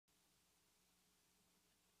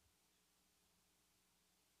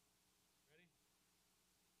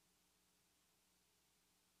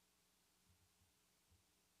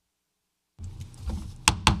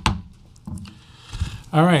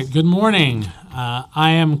All right, good morning.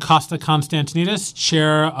 I am Costa Constantinidis,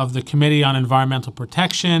 Chair of the Committee on Environmental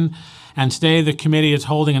Protection, and today the committee is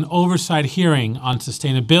holding an oversight hearing on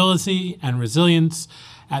sustainability and resilience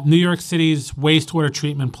at New York City's wastewater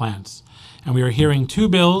treatment plants. And we are hearing two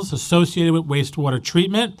bills associated with wastewater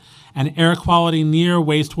treatment and air quality near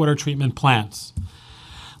wastewater treatment plants.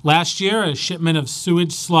 Last year, a shipment of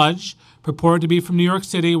sewage sludge purported to be from New York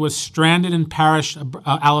City was stranded in Parrish,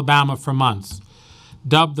 Alabama for months.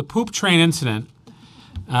 Dubbed the poop train incident,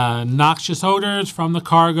 noxious odors from the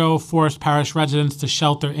cargo forced Parrish residents to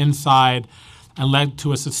shelter inside and led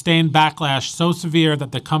to a sustained backlash so severe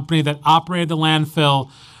that the company that operated the landfill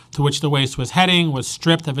to which the waste was heading was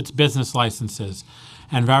stripped of its business licenses.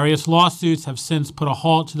 And various lawsuits have since put a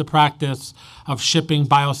halt to the practice of shipping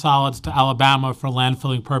biosolids to Alabama for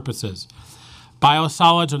landfilling purposes.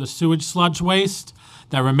 Biosolids are the sewage sludge waste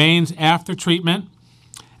that remains after treatment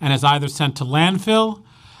and is either sent to landfill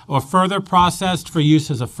or further processed for use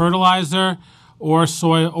as a fertilizer or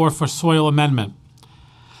for soil amendment.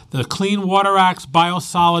 The Clean Water Act's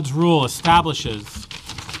biosolids rule establishes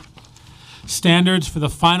standards for the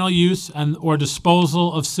final use and or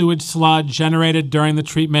disposal of sewage sludge generated during the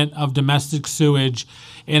treatment of domestic sewage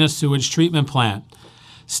in a sewage treatment plant.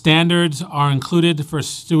 Standards are included for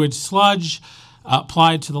sewage sludge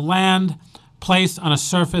applied to the land, placed on a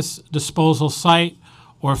surface disposal site,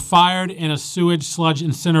 or fired in a sewage sludge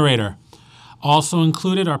incinerator. Also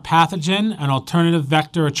included are pathogen and alternative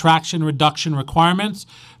vector attraction reduction requirements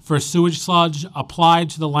for sewage sludge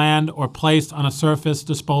applied to the land or placed on a surface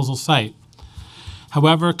disposal site.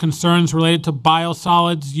 However, concerns related to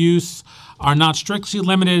biosolids use are not strictly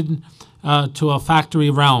limited to a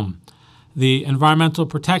factory realm. The Environmental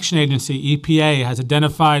Protection Agency, EPA, has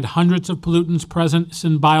identified hundreds of pollutants present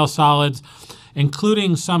in biosolids,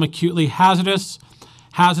 including some acutely hazardous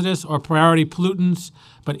or priority pollutants,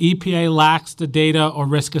 but EPA lacks the data or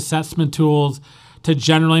risk assessment tools to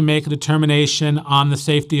generally make a determination on the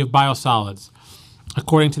safety of biosolids.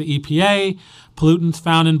 According to the EPA, pollutants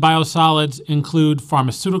found in biosolids include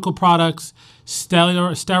pharmaceutical products,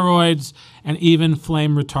 steroids, and even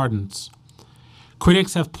flame retardants.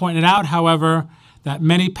 Critics have pointed out, however, that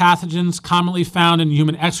many pathogens commonly found in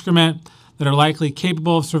human excrement that are likely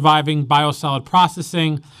capable of surviving biosolid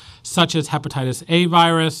processing, such as hepatitis A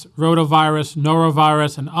virus, rotavirus,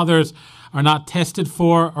 norovirus, and others, are not tested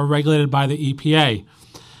for or regulated by the EPA.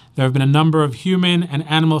 There have been a number of human and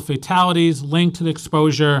animal fatalities linked to the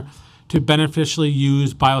exposure to beneficially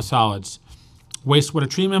used biosolids. Wastewater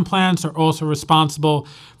treatment plants are also responsible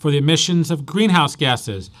for the emissions of greenhouse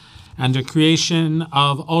gases and the creation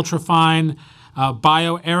of ultrafine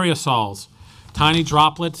bioaerosols, tiny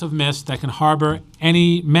droplets of mist that can harbor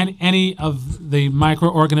any of the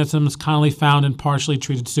microorganisms commonly found in partially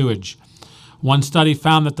treated sewage. One study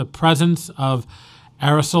found that the presence of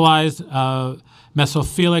aerosolized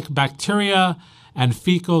mesophilic bacteria and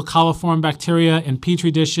fecal coliform bacteria in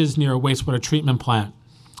petri dishes near a wastewater treatment plant.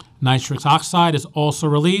 Nitrous oxide is also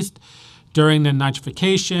released during the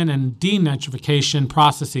nitrification and denitrification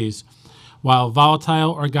processes, while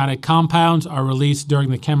volatile organic compounds are released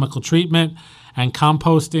during the chemical treatment and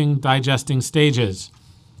composting digesting stages.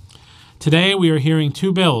 Today we are hearing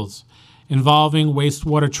two bills involving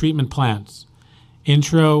wastewater treatment plants.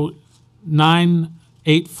 Intro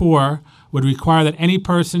 984 would require that any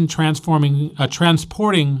person transporting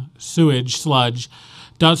sewage sludge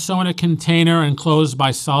does so in a container enclosed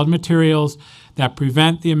by solid materials that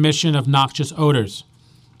prevent the emission of noxious odors.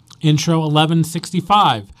 Intro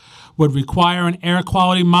 1165 would require an air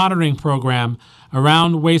quality monitoring program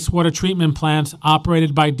around wastewater treatment plants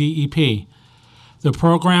operated by DEP. The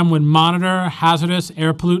program would monitor hazardous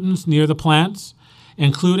air pollutants near the plants,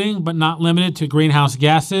 including but not limited to greenhouse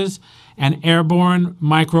gases and airborne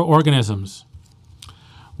microorganisms.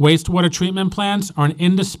 Wastewater treatment plants are an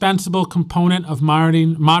indispensable component of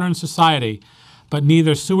modern society, but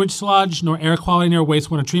neither sewage sludge nor air quality near a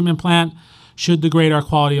wastewater treatment plant should degrade our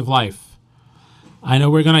quality of life. I know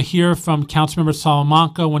we're going to hear from Councilmember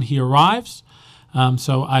Salamanca when he arrives,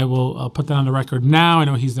 so I will put that on the record now. I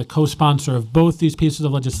know he's the co-sponsor of both these pieces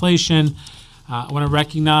of legislation. I want to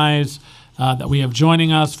recognize that we have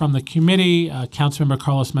joining us from the committee, Councilmember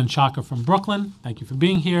Carlos Menchaca from Brooklyn. Thank you for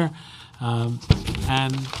being here. And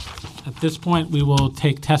at this point, we will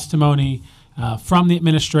take testimony from the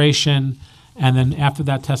administration, and then after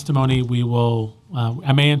that testimony, we will,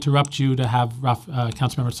 I may interrupt you to have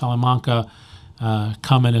Councilmember Salamanca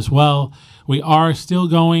come in as well. We are still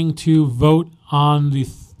going to vote on the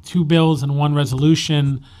two bills and one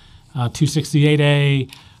resolution, 268A,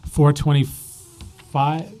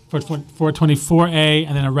 424A,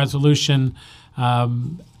 and then a resolution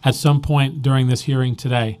at some point during this hearing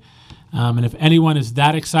today. And if anyone is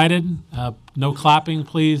that excited, no clapping,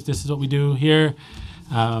 please. This is what we do here.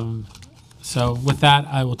 So with that,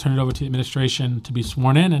 I will turn it over to the administration to be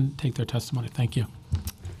sworn in and take their testimony. Thank you.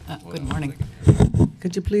 Good morning.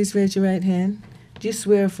 Could you please raise your right hand? Do you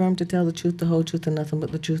swear or affirm to tell the truth, the whole truth, and nothing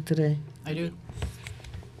but the truth today? I do.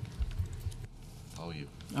 All you.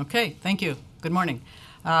 Okay, thank you. Good morning.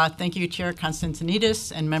 Thank you, Chair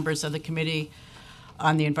Constantinidis and members of the Committee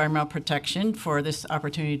on the Environmental Protection for this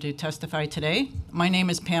opportunity to testify today. My name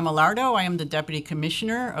is Pam Alardo. I am the Deputy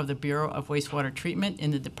Commissioner of the Bureau of Wastewater Treatment in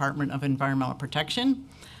the Department of Environmental Protection.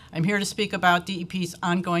 I'm here to speak about DEP's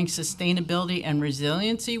ongoing sustainability and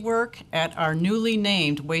resiliency work at our newly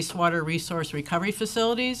named wastewater resource recovery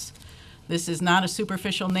facilities. This is not a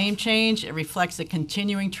superficial name change. It reflects the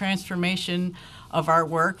continuing transformation of our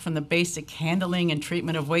work from the basic handling and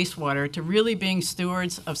treatment of wastewater to really being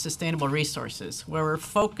stewards of sustainable resources, where we're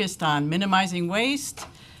focused on minimizing waste,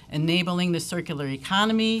 enabling the circular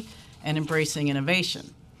economy, and embracing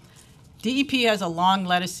innovation. DEP has a long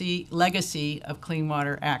legacy of clean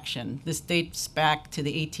water action. This dates back to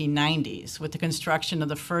the 1890s with the construction of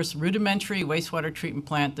the first rudimentary wastewater treatment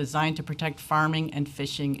plant designed to protect farming and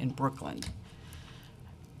fishing in Brooklyn.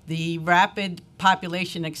 The rapid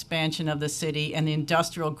population expansion of the city and the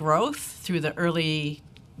industrial growth through the early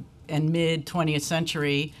and mid 20th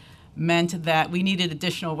century meant that we needed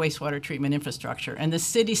additional wastewater treatment infrastructure. And the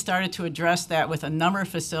city started to address that with a number of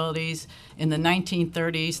facilities in the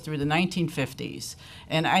 1930s through the 1950s.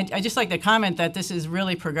 And I just like to comment that this is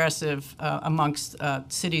really progressive amongst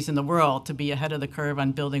cities in the world to be ahead of the curve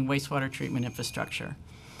on building wastewater treatment infrastructure.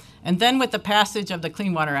 And then with the passage of the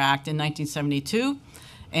Clean Water Act in 1972,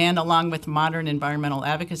 and along with modern environmental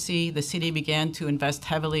advocacy, the city began to invest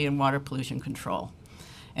heavily in water pollution control.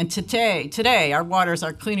 And today, our waters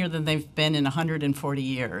are cleaner than they've been in 140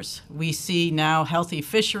 years. We see now healthy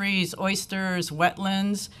fisheries, oysters,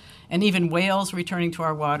 wetlands, and even whales returning to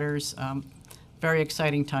our waters. Very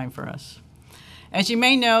exciting time for us. As you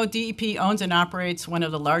may know, DEP owns and operates one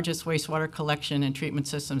of the largest wastewater collection and treatment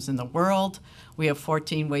systems in the world. We have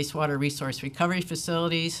 14 wastewater resource recovery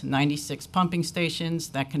facilities, 96 pumping stations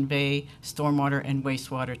that convey stormwater and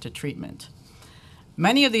wastewater to treatment.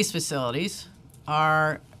 Many of these facilities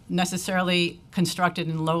are necessarily constructed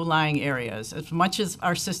in low-lying areas. As much as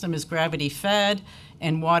our system is gravity-fed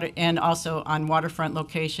and also on waterfront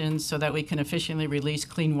locations so that we can efficiently release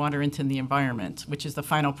clean water into the environment, which is the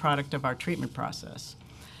final product of our treatment process.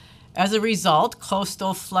 As a result,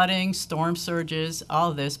 coastal flooding, storm surges, all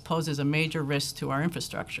of this poses a major risk to our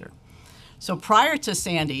infrastructure. So prior to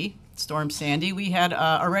Storm Sandy, we had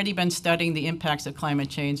already been studying the impacts of climate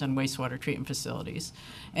change on wastewater treatment facilities.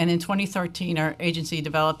 And in 2013, our agency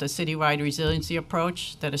developed a citywide resiliency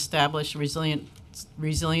approach that established resilient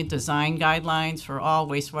design guidelines for all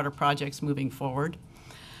wastewater projects moving forward.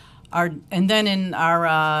 And then in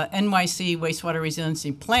our NYCC wastewater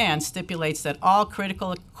resiliency plan stipulates that all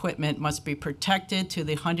critical equipment must be protected to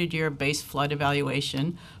the 100-year base flood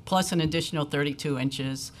evaluation, plus an additional 32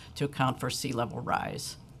 inches to account for sea level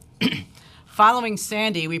rise. Following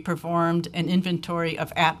Sandy, we performed an inventory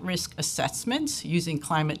of at-risk assessments using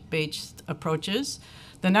climate-based approaches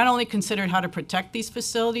that not only considered how to protect these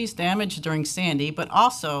facilities damaged during Sandy, but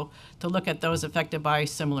also to look at those affected by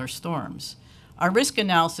similar storms. Our risk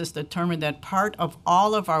analysis determined that part of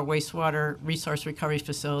all of our wastewater resource recovery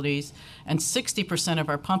facilities and 60% of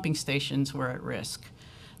our pumping stations were at risk.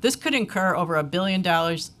 This could incur over $1 billion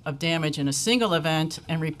of damage in a single event,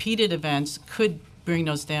 and repeated events could bring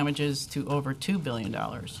those damages to over $2 billion.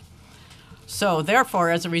 So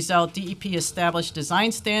therefore, as a result, DEP established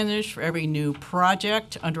design standards for every new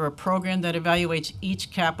project under a program that evaluates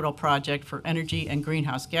each capital project for energy and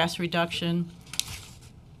greenhouse gas reduction,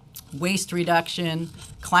 waste reduction,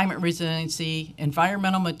 climate resiliency,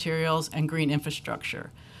 environmental materials, and green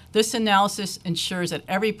infrastructure. This analysis ensures that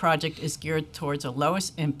every project is geared towards the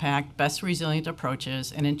lowest impact, best resilient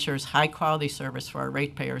approaches, and ensures high quality service for our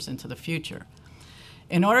ratepayers into the future.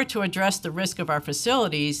 In order to address the risk of our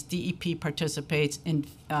facilities, DEP participates in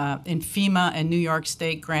FEMA and New York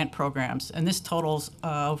State grant programs, and this totals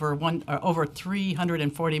over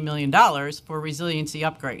 $340 million for resiliency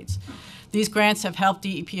upgrades. These grants have helped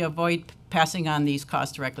DEP avoid passing on these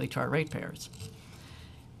costs directly to our ratepayers.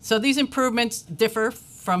 So these improvements differ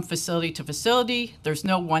from facility to facility. There's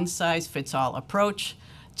no one-size-fits-all approach.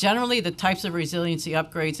 Generally, the types of resiliency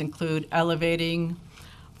upgrades include elevating,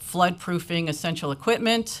 flood-proofing essential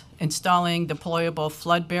equipment, installing deployable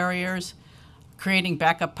flood barriers, creating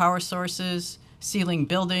backup power sources, sealing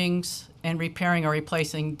buildings, and repairing or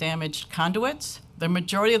replacing damaged conduits. The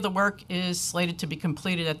majority of the work is slated to be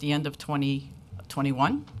completed at the end of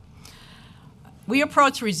 2021. We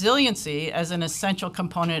approach resiliency as an essential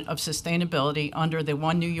component of sustainability under the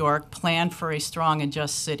One New York Plan for a Strong and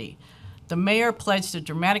Just City. The mayor pledged to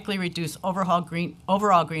dramatically reduce overall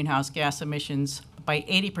greenhouse gas emissions by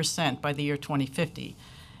 80% by the year 2050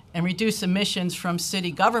 and reduce emissions from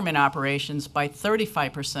city government operations by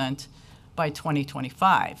 35% by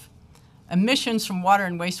 2025. Emissions from water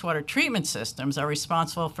and wastewater treatment systems are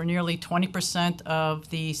responsible for nearly 20% of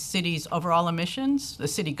the city's overall emissions, the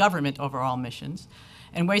city government overall emissions,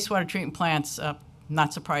 and wastewater treatment plants,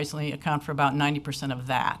 not surprisingly, account for about 90% of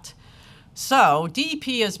that. So DEP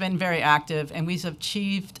has been very active, and we've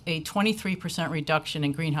achieved a 23% reduction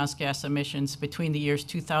in greenhouse gas emissions between the years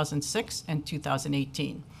 2006 and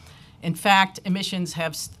 2018. In fact, emissions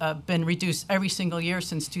have been reduced every single year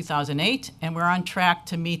since 2008, and we're on track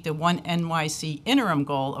to meet the one NYC interim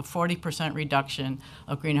goal of 40% reduction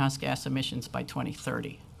of greenhouse gas emissions by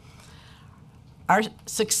 2030. Our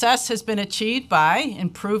success has been achieved by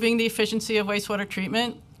improving the efficiency of wastewater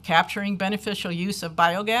treatment, capturing beneficial use of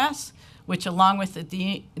biogas, which along with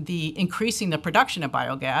the increasing the production of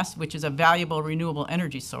biogas, which is a valuable renewable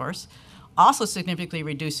energy source, also significantly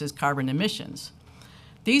reduces carbon emissions.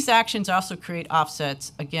 These actions also create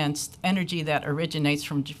offsets against energy that originates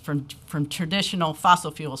from traditional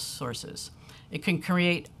fossil fuel sources. It can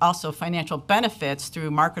create also financial benefits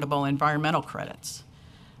through marketable environmental credits.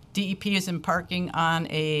 DEP is embarking on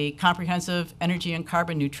a comprehensive energy and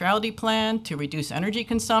carbon neutrality plan to reduce energy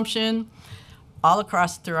consumption all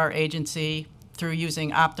across through our agency through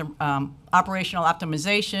using operational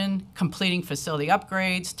optimization, completing facility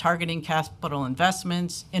upgrades, targeting capital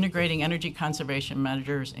investments, integrating energy conservation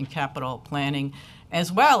measures in capital planning,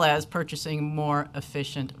 as well as purchasing more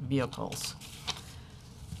efficient vehicles.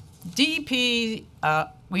 DEP,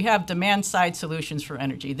 we have demand-side solutions for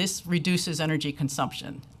energy. This reduces energy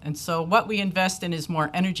consumption. And so what we invest in is more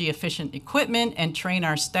energy-efficient equipment and train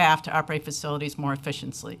our staff to operate facilities more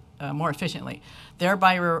efficiently.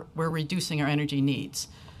 Thereby, we're reducing our energy needs.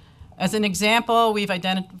 As an example, we've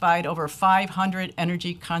identified over 500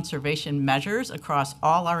 energy conservation measures across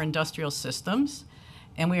all our industrial systems,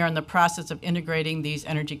 and we are in the process of integrating these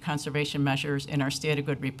energy conservation measures in our State of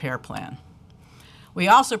Good Repair Plan. We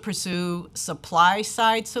also pursue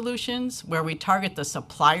supply-side solutions where we target the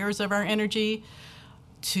suppliers of our energy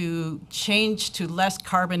to change to less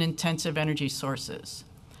carbon-intensive energy sources.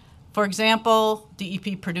 For example,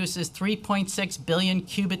 DEP produces 3.6 billion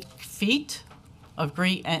cubic feet of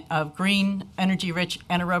green energy-rich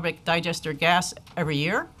anaerobic digester gas every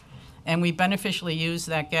year, and we beneficially use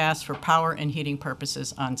that gas for power and heating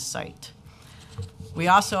purposes on site. We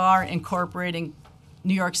also are incorporating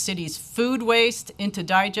New York City's food waste into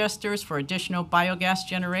digesters for additional biogas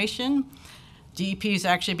generation. DEP is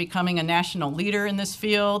actually becoming a national leader in this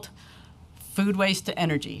field, food waste to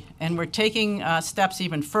energy. And we're taking steps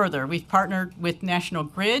even further. We've partnered with National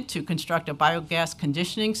Grid to construct a biogas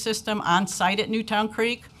conditioning system on site at Newtown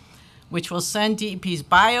Creek, which will send DEP's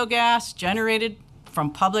biogas generated from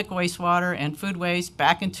public wastewater and food waste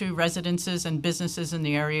back into residences and businesses in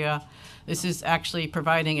the area. This is actually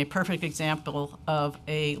providing a perfect example of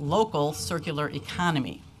a local circular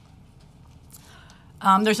economy.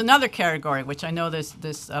 There's another category, which I know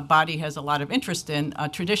this body has a lot of interest in,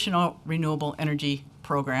 traditional renewable energy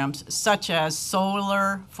programs, such as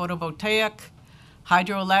solar, photovoltaic,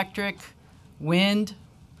 hydroelectric, wind,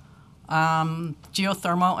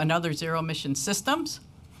 geothermal, and other zero-emission systems.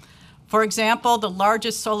 For example, the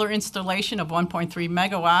largest solar installation of 1.3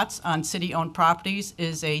 megawatts on city-owned properties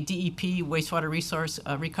is a DEP wastewater resource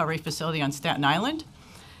recovery facility on Staten Island.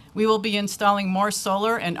 We will be installing more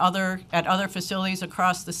solar and at other facilities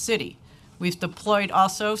across the city. We've deployed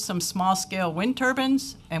also some small-scale wind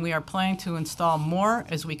turbines, and we are planning to install more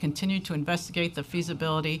as we continue to investigate the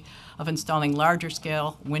feasibility of installing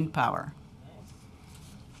larger-scale wind power.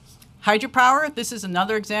 Hydropower, this is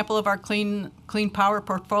another example of our clean power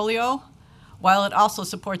portfolio. While it also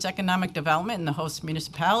supports economic development in the host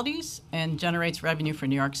municipalities and generates revenue for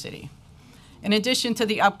New York City. In addition to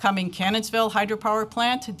the upcoming Cannonsville hydropower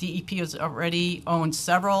plant, DEP has already owned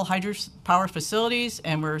several hydropower facilities,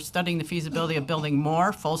 and we're studying the feasibility of building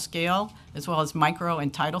more full-scale, as well as micro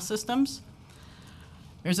and tidal systems.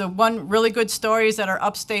 There's one really good story is that our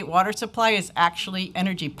upstate water supply is actually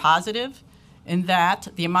energy positive, in that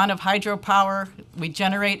the amount of hydropower we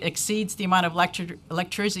generate exceeds the amount of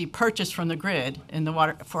electricity purchased from the grid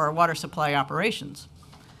for our water supply operations.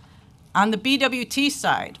 On the BWT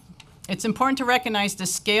side, It's important to recognize the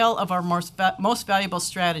scale of our most valuable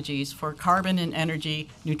strategies for carbon and energy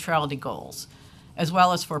neutrality goals, as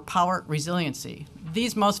well as for power resiliency.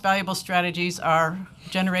 These most valuable strategies are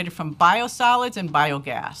generated from biosolids and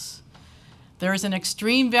biogas. There is an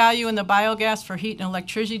extreme value in the biogas for heat and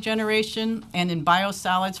electricity generation and in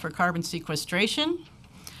biosolids for carbon sequestration.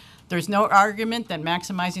 There's no argument that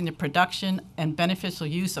maximizing the production and beneficial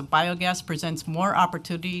use of biogas presents more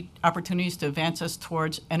opportunities to advance us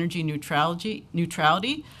towards energy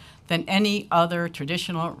neutrality than any other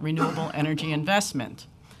traditional renewable energy investment.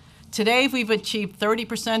 Today, we've achieved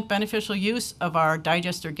 30% beneficial use of our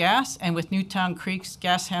digester gas, and with Newtown Creek's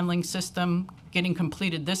gas handling system getting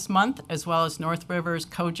completed this month, as well as North River's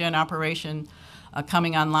cogen operation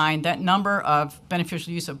coming online, that number of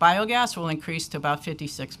beneficial use of biogas will increase to about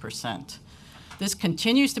 56%. This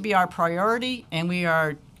continues to be our priority, and we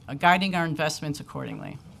are guiding our investments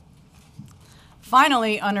accordingly.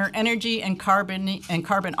 Finally, under energy and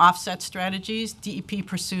carbon offset strategies, DEP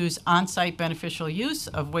pursues on-site beneficial use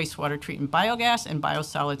of wastewater treatment biogas and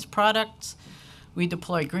biosolids products. We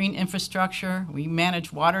deploy green infrastructure. We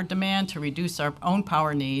manage water demand to reduce our own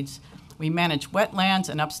power needs. We manage wetlands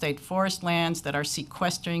and upstate forest lands that are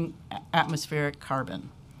sequestering atmospheric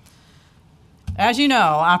carbon. As you know,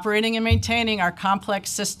 operating and maintaining our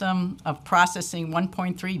complex system of processing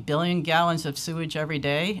 1.3 billion gallons of sewage every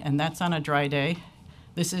day, and that's on a dry day,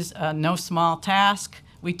 this is no small task.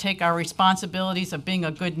 We take our responsibilities of being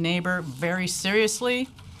a good neighbor very seriously.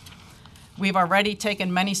 We've already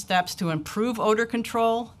taken many steps to improve odor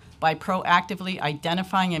control by proactively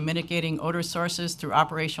identifying and mitigating odor sources through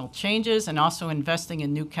operational changes and also investing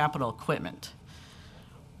in new capital equipment.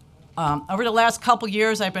 Over the last couple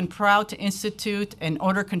years, I've been proud to institute an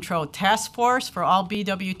odor control task force for all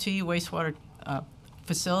BWT wastewater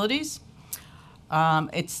facilities.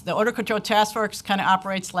 The odor control task force kind of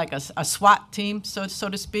operates like a SWAT team, so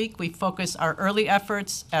to speak. We focus our early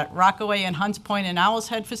efforts at Rockaway and Hunts Point and Owl's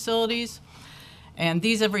Head facilities, and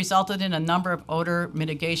these have resulted in a number of odor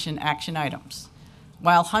mitigation action items.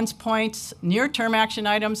 While Hunts Point's near-term action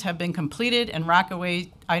items have been completed and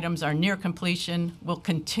Rockaway items are near completion, we'll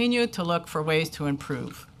continue to look for ways to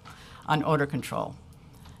improve on odor control.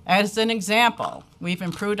 As an example, we've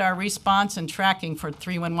improved our response and tracking for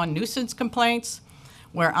 311 nuisance complaints,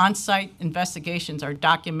 where on-site investigations are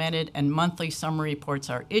documented and monthly summary reports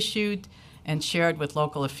are issued and shared with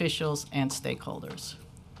local officials and stakeholders.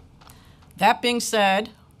 That being said,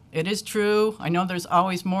 it is true, I know there's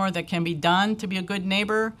always more that can be done to be a good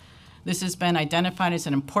neighbor. This has been identified as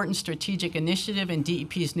an important strategic initiative in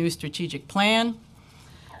DEP's new strategic plan.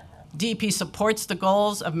 DEP supports the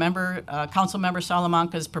goals of Councilmember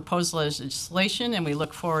Salamanca's proposed legislation, and we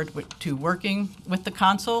look forward to working with the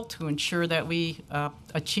Council to ensure that we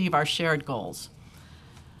achieve our shared goals.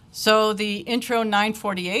 So the Intro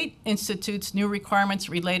 948 institutes new requirements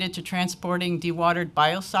related to transporting dewatered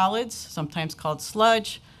biosolids, sometimes called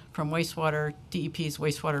sludge, from DEP's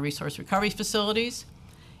wastewater resource recovery facilities.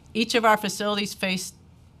 Each of our facilities face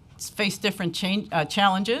different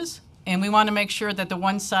challenges, and we want to make sure that the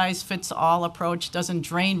one-size-fits-all approach doesn't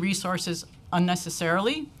drain resources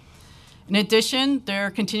unnecessarily. In addition,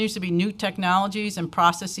 there continues to be new technologies and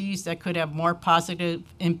processes that could have more positive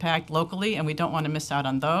impact locally, and we don't want to miss out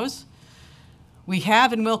on those. We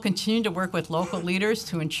have and will continue to work with local leaders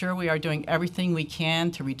to ensure we are doing everything we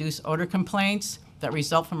can to reduce odor complaints that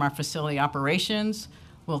result from our facility operations.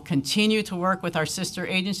 We'll continue to work with our sister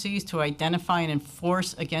agencies to identify and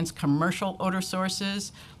enforce against commercial odor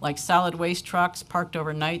sources like solid waste trucks parked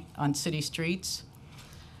overnight on city streets.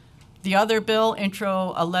 The other bill, Intro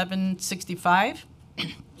 1165,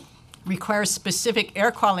 requires specific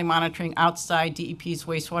air quality monitoring outside DEP's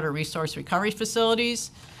wastewater resource recovery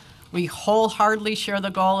facilities. We wholeheartedly share the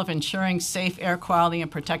goal of ensuring safe air quality and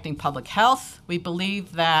protecting public health. We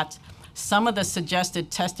believe that some of the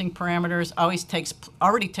suggested testing parameters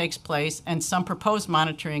already takes place, and some proposed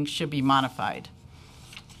monitoring should be modified.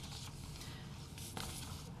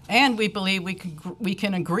 And we believe we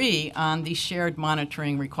can agree on these shared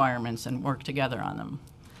monitoring requirements and work together on them.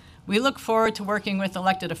 We look forward to working with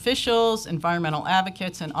elected officials, environmental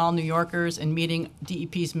advocates, and all New Yorkers in meeting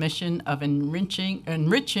DEP's mission of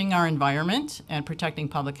enriching our environment and protecting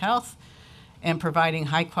public health and providing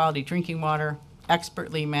high-quality drinking water,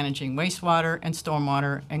 expertly managing wastewater and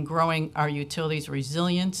stormwater, and growing our utilities'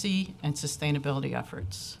 resiliency and sustainability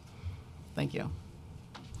efforts. Thank you.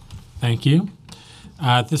 Thank you.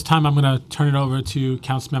 At this time, I'm going to turn it over to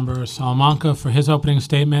Councilmember Salamanca for his opening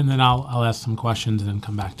statement, and then I'll ask some questions and then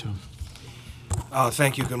come back to him.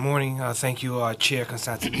 Thank you. Good morning. Thank you, Chair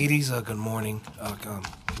Constantinides. Good morning,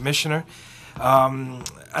 Commissioner.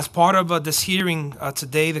 As part of this hearing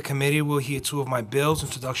today, the committee will hear two of my bills,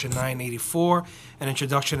 Introduction 984 and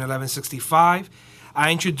Introduction 1165.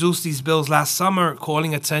 I introduced these bills last summer,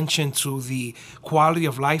 calling attention to the quality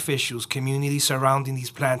of life issues communities surrounding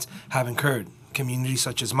these plants have incurred, communities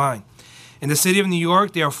such as mine. In the city of New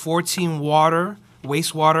York, there are 14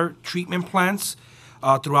 wastewater treatment plants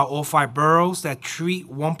throughout all 5 boroughs that treat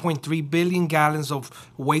 1.3 billion gallons of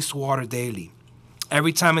wastewater daily.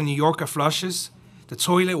 Every time a New Yorker flushes the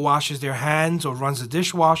toilet, washes their hands, or runs the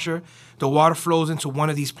dishwasher, the water flows into one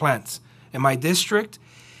of these plants. In my district,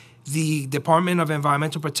 the Department of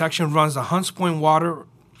Environmental Protection runs the Hunts Point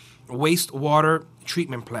wastewater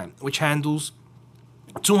treatment plant, which handles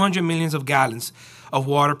 200 million of gallons of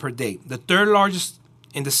water per day, the 3rd largest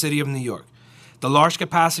in the city of New York. The large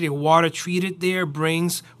capacity of water treated there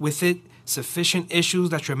brings with it sufficient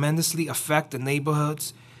issues that tremendously affect the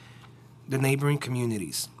neighborhoods, the neighboring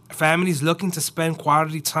communities. Families looking to spend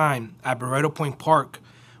quality time at Barretto Point Park,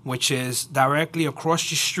 which is directly across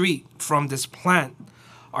the street from this plant,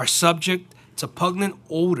 are subject to pungent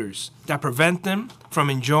odors that prevent them from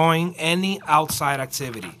enjoying any outside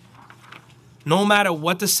activity. No matter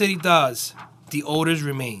what the city does, the odors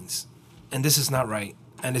remains, and this is not right,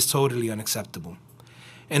 and is totally unacceptable.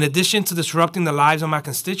 In addition to disrupting the lives of my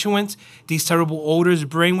constituents, these terrible odors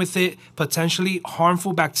bring with it potentially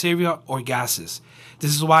harmful bacteria or gases.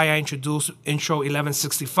 This is why I introduced Intro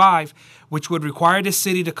 1165, which would require the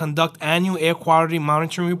city to conduct annual air quality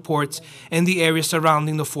monitoring reports in the area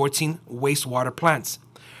surrounding the 14 wastewater plants.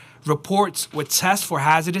 Reports would test for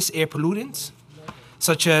hazardous air pollutants,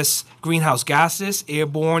 such as greenhouse gases,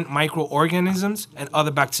 airborne microorganisms, and other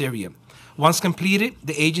bacteria. Once completed,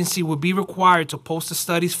 the agency will be required to post the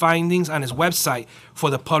study's findings on its website for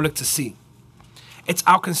the public to see. It's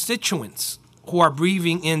our constituents who are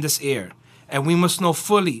breathing in this air, and we must know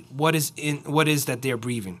fully what is that they're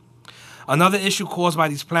breathing. Another issue caused by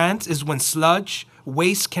these plants is when sludge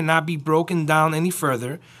waste cannot be broken down any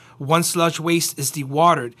further. Once sludge waste is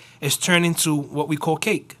dewatered, it's turned into what we call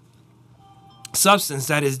cake, substance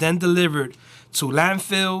that is then delivered to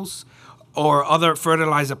landfills or other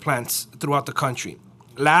fertilizer plants throughout the country.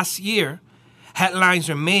 Last year, headlines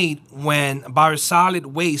were made when biosolid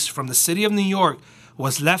waste from the city of New York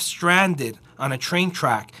was left stranded on a train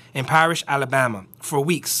track in Parrish, Alabama, for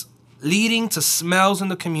weeks, leading to smells in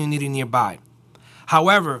the community nearby.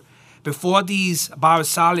 However, before these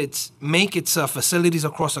biosolids make it to facilities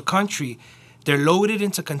across the country, they're loaded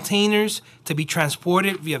into containers to be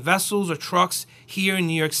transported via vessels or trucks here in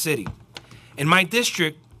New York City. In my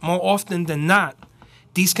district, more often than not,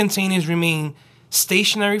 these containers remain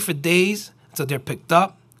stationary for days until they're picked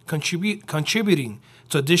up, contributing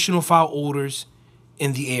to additional foul odors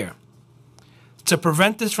in the air. To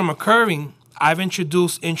prevent this from occurring, I've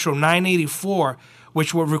introduced Intro 984,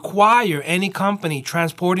 which will require any company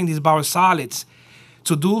transporting these biosolids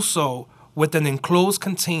to do so with an enclosed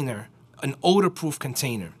container, an odor-proof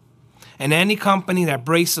container. And any company that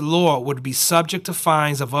breaks the law would be subject to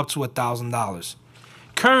fines of up to $1,000.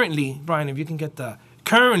 Currently, Brian, if you can get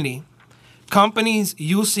currently, companies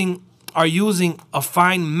are using a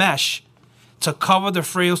fine mesh to cover the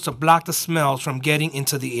frails to block the smells from getting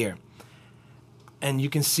into the air. And you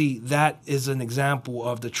can see that is an example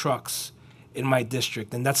of the trucks in my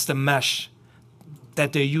district, and that's the mesh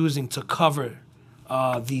that they're using to cover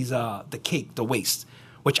the cake, the waste,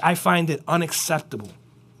 which I find it unacceptable.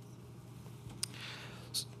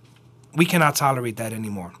 We cannot tolerate that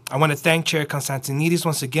anymore. I want to thank Chair Constantinidis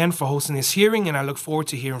once again for hosting this hearing, and I look forward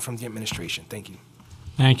to hearing from the administration. Thank you.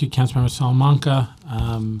 Thank you, Councilmember Salamanca.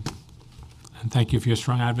 And thank you for your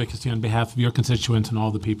strong advocacy on behalf of your constituents and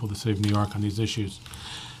all the people of the City of New York on these issues.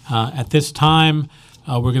 At this time,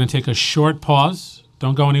 we're going to take a short pause.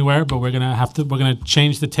 Don't go anywhere, but we're going to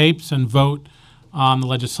change the tapes and vote on the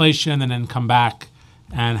legislation, and then come back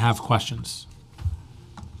and have questions.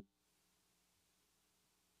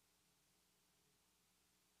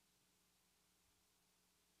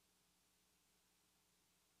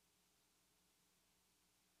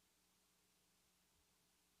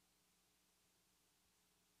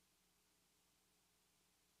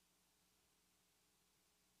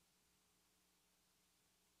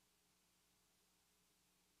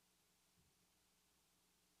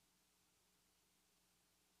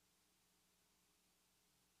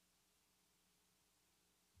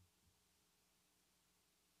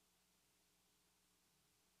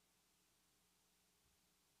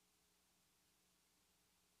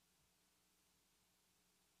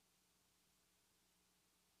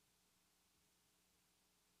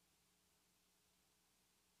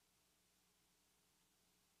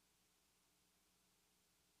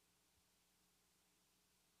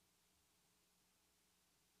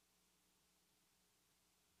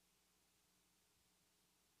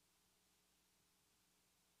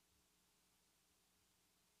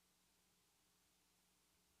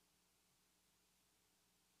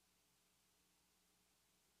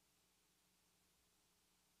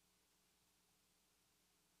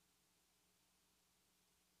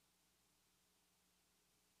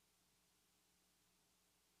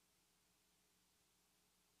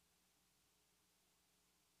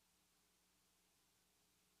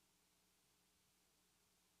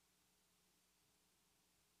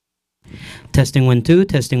 Testing 1 2,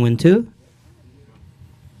 testing 1 2.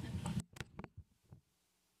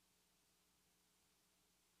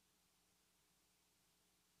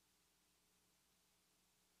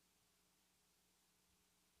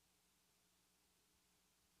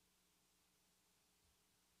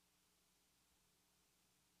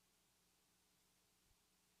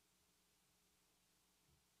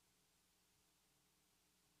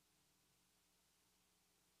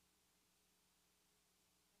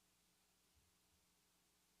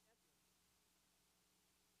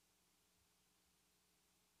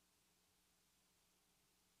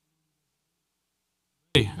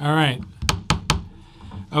 All right.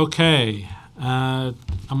 Okay. I'm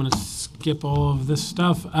going to skip all of this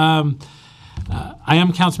stuff. I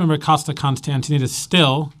am Councilmember Costa Constantinides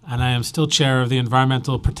still, and I am still chair of the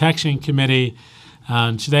Environmental Protection Committee.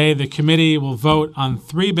 Today, the committee will vote on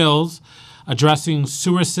 3 bills addressing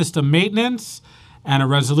sewer system maintenance and a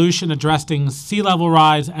resolution addressing sea level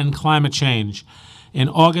rise and climate change. In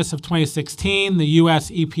August of 2016, the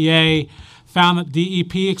U.S. EPA found that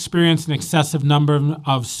DEP experienced an excessive number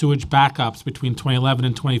of sewage backups between 2011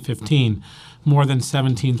 and 2015, more than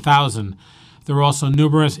 17,000. There were also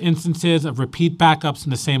numerous instances of repeat backups in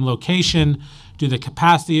the same location due to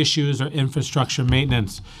capacity issues or infrastructure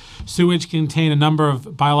maintenance. Sewage contained a number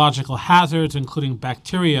of biological hazards, including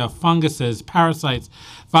bacteria, funguses, parasites,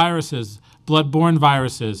 viruses, blood-borne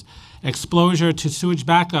viruses. Exposure to sewage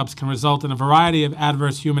backups can result in a variety of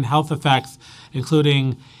adverse human health effects,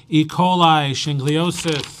 including E. coli,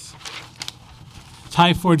 shingleosis,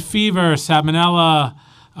 typhoid fever, salmonella,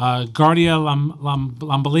 Giardia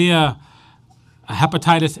lombardia,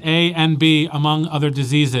 hepatitis A and B, among other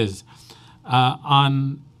diseases.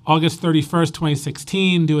 On August 31st,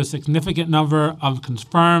 2016, due to a significant number of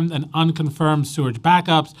confirmed and unconfirmed sewage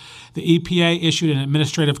backups, the EPA issued an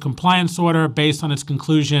administrative compliance order based on its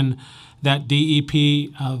conclusion that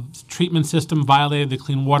DEP treatment system violated the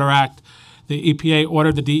Clean Water Act. The EPA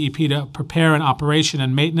ordered the DEP to prepare an operation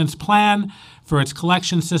and maintenance plan for its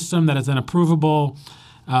collection system that is then approvable.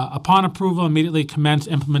 Upon approval, immediately commence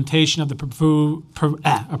implementation of the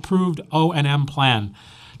approved O&M plan.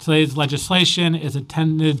 Today's legislation is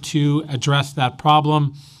intended to address that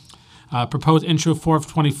problem. Proposed Intro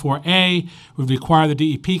 424A would require the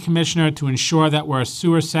DEP commissioner to ensure that where a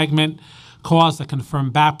sewer segment caused a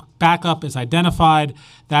confirmed backup is identified,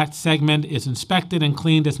 that segment is inspected and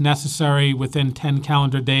cleaned as necessary within 10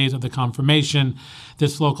 calendar days of the confirmation.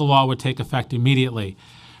 This local law would take effect immediately.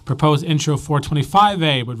 Proposed Intro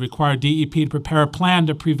 425A would require DEP to prepare a plan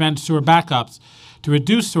to prevent sewer backups, to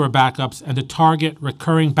reduce sewer backups, and to target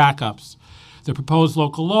recurring backups. The proposed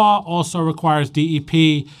local law also requires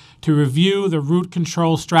DEP to review the root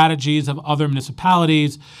control strategies of other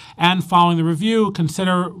municipalities and, following the review,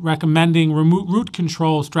 consider recommending root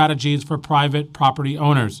control strategies for private property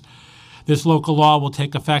owners. This local law will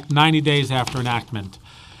take effect 90 days after enactment.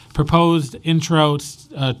 Proposed Intro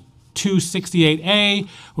 268A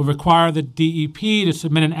will require the DEP to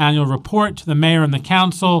submit an annual report to the mayor and the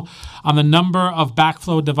council on the number of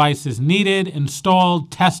backflow devices needed, installed,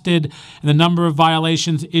 tested, and the number of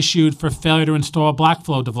violations issued for failure to install a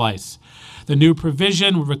backflow device. The new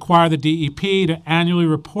provision would require the DEP to annually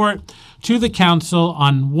report to the council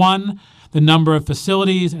on 1, the number of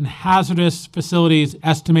facilities and hazardous facilities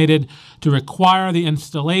estimated to require the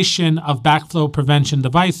installation of backflow prevention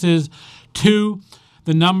devices, 2,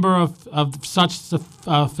 the number of such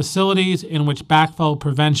facilities in which backflow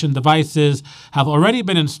prevention devices have already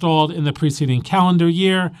been installed in the preceding calendar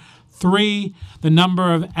year, 3, the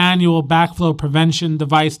number of annual backflow prevention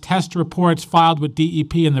device test reports filed with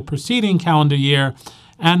DEP in the preceding calendar year,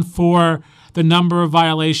 and 4, the number of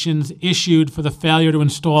violations issued for the failure to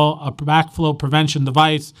install a backflow prevention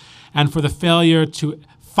device and for the failure to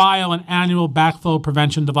file an annual backflow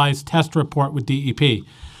prevention device test report with DEP.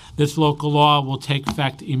 This local law will take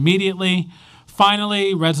effect immediately.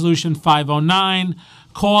 Finally, Resolution 509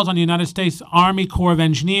 calls on the United States Army Corps of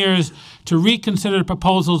Engineers to reconsider the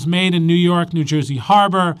proposals made in New York, New Jersey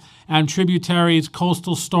Harbor and tributaries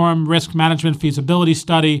coastal storm risk management feasibility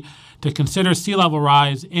study to consider sea level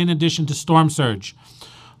rise in addition to storm surge.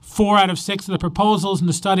 4 out of 6 of the proposals in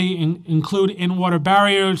the study include in-water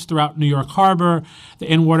barriers throughout New York Harbor.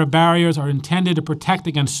 The in-water barriers are intended to protect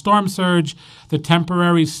against storm surge, the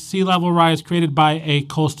temporary sea level rise created by a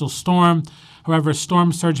coastal storm. However,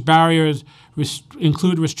 storm surge barriers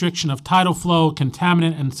include restriction of tidal flow,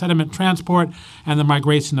 contaminant and sediment transport, and the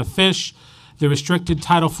migration of fish. The restricted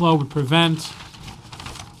tidal flow would prevent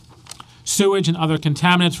sewage and other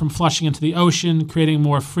contaminants from flushing into the ocean, creating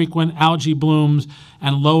more frequent algae blooms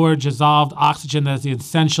and lower dissolved oxygen that is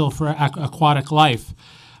essential for aquatic life.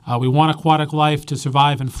 We want aquatic life to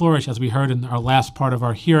survive and flourish, as we heard in our last part of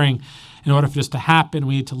our hearing. In order for this to happen,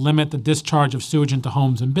 we need to limit the discharge of sewage into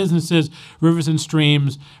homes and businesses, rivers and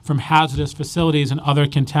streams, from hazardous facilities and other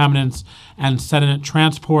contaminants and sediment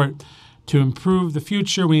transport. To improve the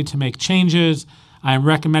future, we need to make changes. I am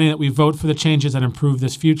recommending that we vote for the changes that improve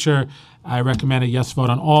this future. I recommend a yes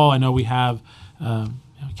vote on all. I know we have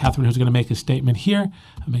Catherine, who's going to make a statement here.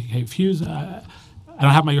 I'll make a few. I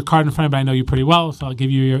don't have your card in front of me, but I know you pretty well, so I'll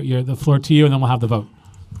give you the floor to you, and then we'll have the vote.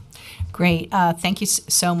 Great. Thank you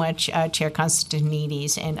so much, Chair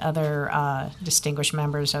Constantinides and other distinguished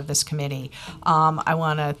members of this committee. I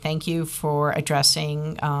want to thank you for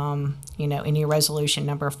addressing, in your resolution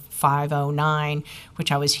number 509,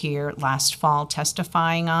 which I was here last fall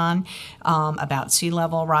testifying on, about sea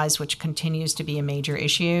level rise, which continues to be a major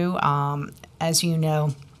issue. As you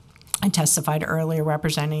know, I testified earlier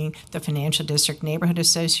representing the Financial District Neighborhood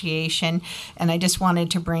Association, and I just wanted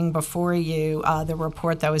to bring before you the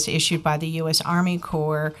report that was issued by the U.S. Army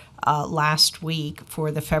Corps last week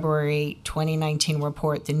for the February 2019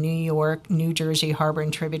 report, the New York, New Jersey Harbor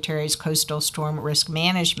and Tributaries Coastal Storm Risk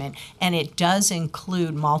Management, and it does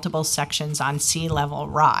include multiple sections on sea level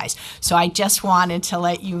rise. So I just wanted to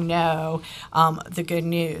let you know the good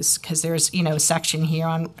news, because there's a section here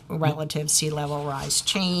on relative sea level rise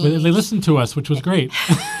change. They listened to us, which was great.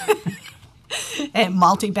 And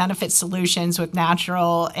multi-benefit solutions with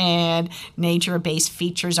natural and nature-based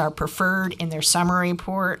features are preferred in their summary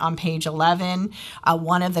report on page 11.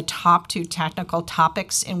 One of the top 2 technical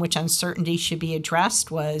topics in which uncertainty should be addressed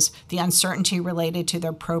was the uncertainty related to the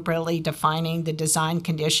appropriately defining the design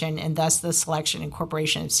condition and thus the selection and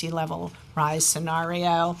incorporation of sea level rise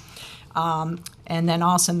scenario. And then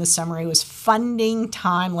also in the summary was funding,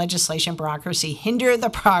 time, legislation, bureaucracy hinder the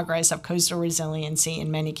progress of coastal resiliency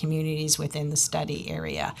in many communities within the study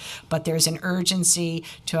area. But there's an urgency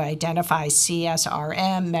to identify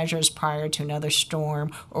CSRM measures prior to another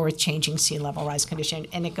storm or with changing sea level rise condition,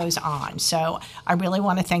 and it goes on. So I really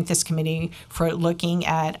want to thank this committee for looking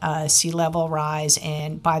at sea level rise.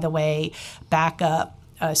 And by the way, backup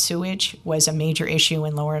sewage was a major issue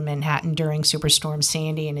in Lower Manhattan during Superstorm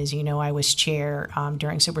Sandy, and as you know, I was chair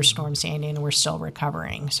during Superstorm Sandy, and we're still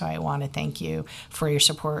recovering. So I want to thank you for your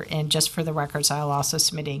support. And just for the records, I'll also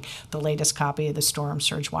submitting the latest copy of the Storm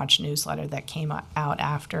Surge Watch newsletter that came out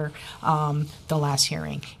after the last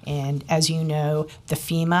hearing. And as you know, the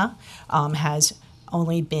FEMA has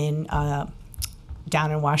only been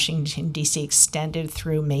down in Washington, D.C. extended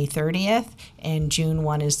through May 30th, and June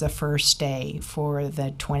 1 is the first day for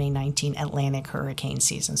the 2019 Atlantic hurricane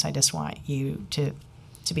season. So I just want you to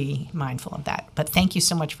be mindful of that. But thank you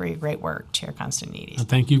so much for your great work, Chair Constantinides.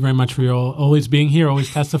 Thank you very much for your always being here,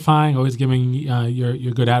 always testifying, always giving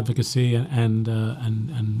your good advocacy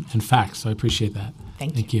and facts. So I appreciate that.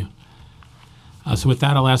 Thank you. So with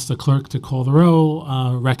that, I'll ask the clerk to call the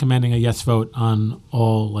roll, recommending a yes vote on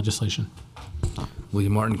all legislation.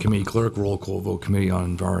 William Martin, Committee Clerk. Roll call vote. Committee on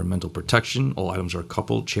Environmental Protection. All items are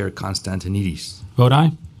coupled. Chair Constantinides. Vote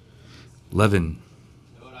aye. Levin.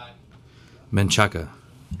 Vote aye. Menchaca.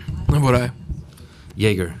 Vote aye.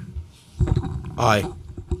 Yeager. Aye.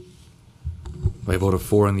 By a vote of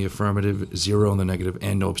 4 in the affirmative, 0 in the negative,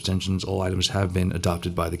 and no abstentions, all items have been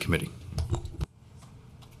adopted by the committee.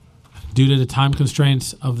 Due to the time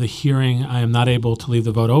constraints of the hearing, I am not able to leave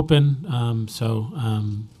the vote open. So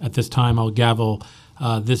at this time, I'll gavel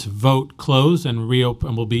this vote closed and reopen.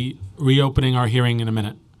 And we'll be reopening our hearing in a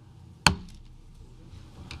minute.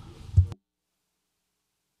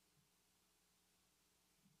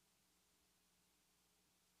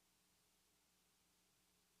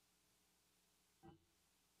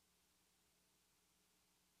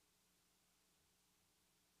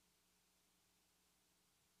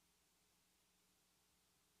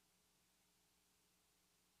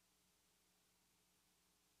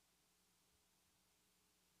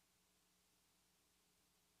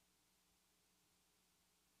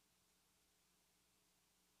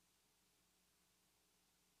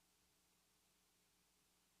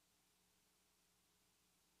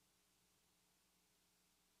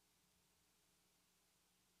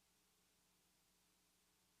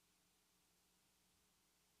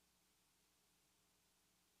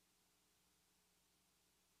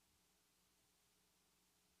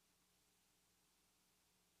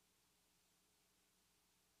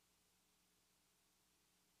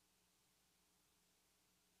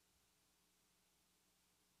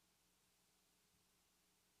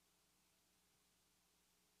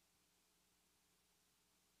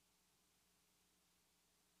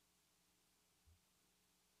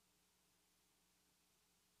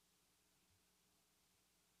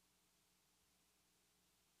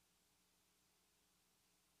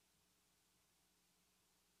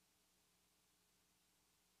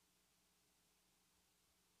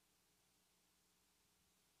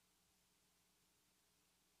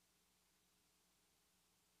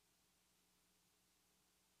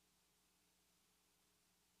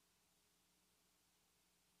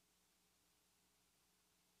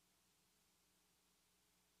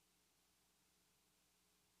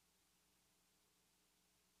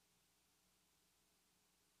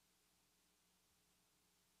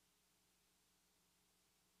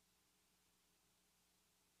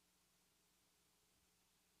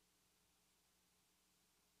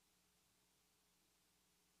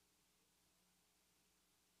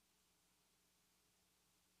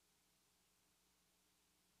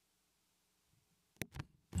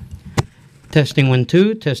 Testing 1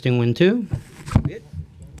 2. Testing 1 2.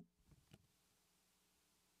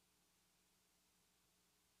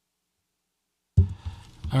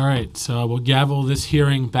 All right, so we'll gavel this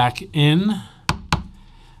hearing back in.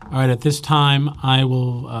 All right, at this time, I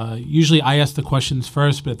will, usually I ask the questions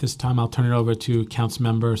first, but at this time I'll turn it over to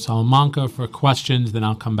Councilmember Salamanca for questions, then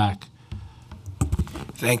I'll come back.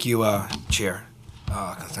 Thank you, Chair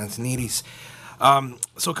Constantinides.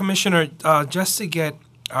 So, Commissioner, just to get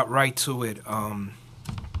right to it,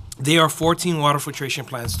 there are 14 water filtration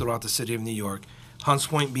plants throughout the city of New York, Hunts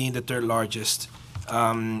Point being the third largest.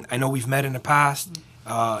 I know we've met in the past.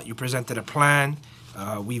 You presented a plan.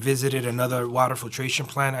 We visited another water filtration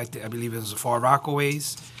plant. I believe it was the Far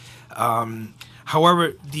Rockaways.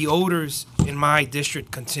 However, the odors in my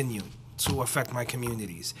district continue to affect my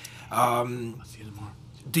communities.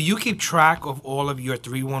 Do you keep track of all of your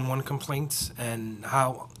 311 complaints, and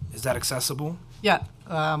how is that accessible? Yeah,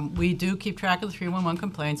 we do keep track of the 311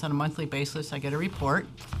 complaints on a monthly basis. I get a report,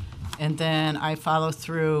 and then I follow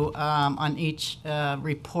through on each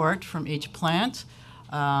report from each plant.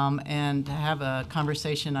 And have a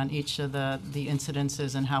conversation on each of the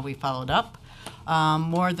incidences and how we followed up.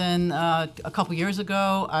 More than a couple years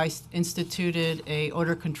ago, I instituted a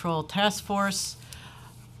odor control task force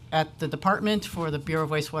at the department for the Bureau of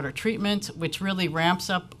Wastewater Treatment, which really ramps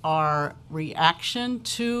up our reaction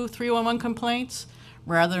to 311 complaints.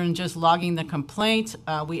 Rather than just logging the complaint,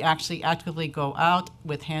 we actually actively go out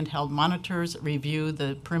with handheld monitors, review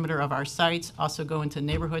the perimeter of our sites, also go into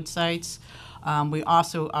neighborhood sites. We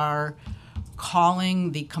also are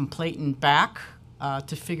calling the complainant back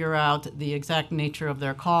to figure out the exact nature of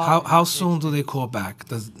their call. How soon do they call back?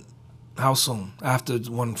 How soon after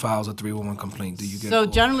one files a 311 complaint do you get? So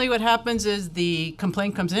generally, what happens is the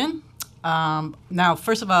complaint comes in. Now,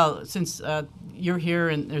 first of all, since you're here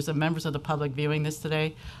and there's members of the public viewing this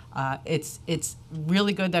today, it's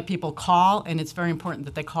really good that people call, and it's very important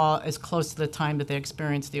that they call as close to the time that they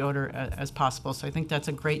experience the odor as possible. So I think that's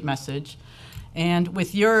a great message. And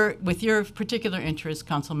with your particular interest,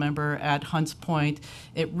 council member, at Hunts Point,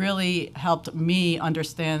 it really helped me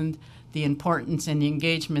understand the importance and the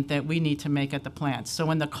engagement that we need to make at the plants. So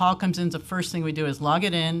when the call comes in, the first thing we do is log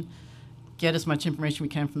it in, get as much information we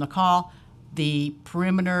can from the call. The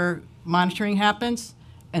perimeter monitoring happens,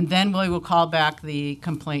 and then we will call back the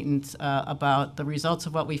complainants about the results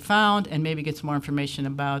of what we found, and maybe get some more information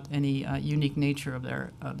about any unique nature of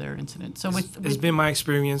their incident. So it's been my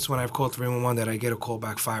experience when I've called 311 that I get a call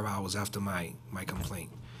back 5 hours after my complaint.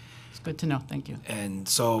 It's good to know. Thank you. And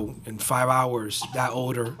so in 5 hours, that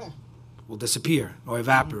odor will disappear or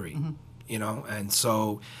evaporate. Mm-hmm. You know, and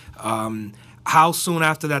so how soon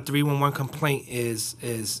after that 311 complaint is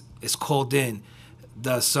called in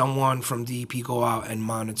does someone from DEP go out and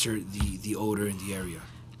monitor the odor in the area?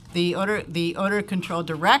 The odor control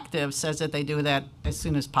directive says that they do that as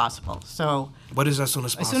soon as possible. So what is as soon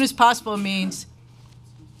as possible? As soon as possible means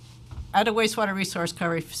at a wastewater resource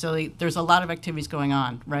recovery facility, there's a lot of activities going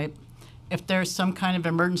on, right? If there's some kind of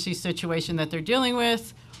emergency situation that they're dealing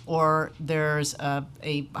with, or there's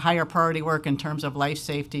a higher priority work in terms of life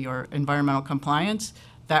safety or environmental compliance,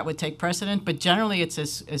 that would take precedent. But generally, it's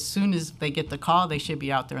as soon as they get the call, they should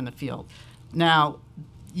be out there in the field. Now,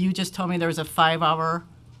 you just told me there was a 5-hour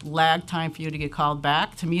lag time for you to get called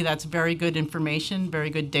back. To me, that's very good information, very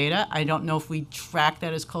good data. I don't know if we track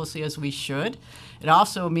that as closely as we should. It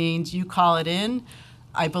also means you call it in.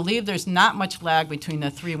 I believe there's not much lag between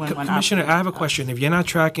the 311. Commissioner, I have a question. If you're not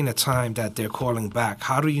tracking the time that they're calling back,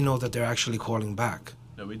 how do you know that they're actually calling back?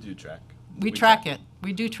 No, we do track. We track it.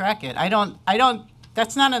 We do track it. I don't.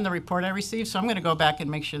 That's not in the report I received, so I'm going to go back and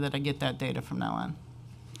make sure that I get that data from now on.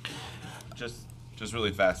 Just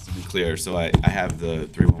really fast to be clear, so I have the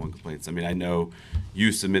 311 complaints. I mean, I know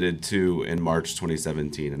you submitted 2 in March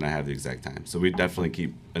 2017, and I have the exact time. So we definitely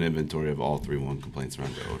keep an inventory of all 311 complaints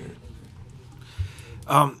around the odor.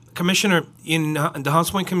 Commissioner, in the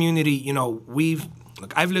Hunts Point community, you know,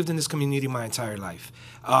 I've lived in this community my entire life.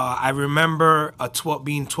 I remember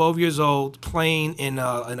being 12 years old, playing in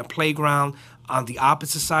a playground on the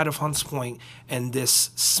opposite side of Hunts Point, and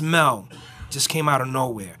this smell just came out of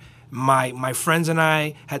nowhere. My friends and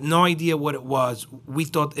I had no idea what it was. We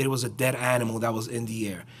thought it was a dead animal that was in the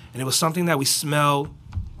air. And it was something that we smelled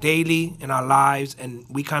daily in our lives, and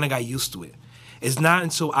we kind of got used to it. It's not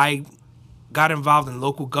until I got involved in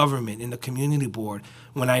local government, in the community board,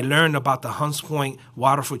 when I learned about the Hunts Point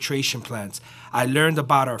water filtration plants. I learned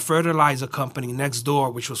about our fertilizer company next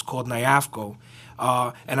door, which was called NYCC.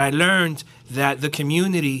 And I learned that the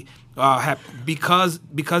community because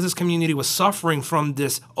this community was suffering from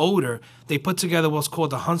this odor, they put together what's called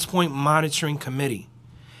the Hunts Point Monitoring Committee,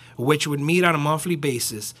 which would meet on a monthly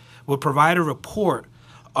basis, would provide a report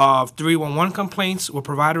of 311 complaints, will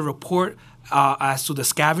provide a report as to the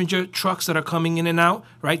scavenger trucks that are coming in and out,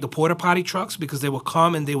 right? The porta potty trucks, because they will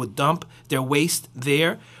come and they will dump their waste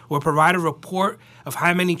there. Will provide a report of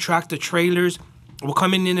how many tractor trailers will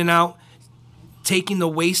come in and out, taking the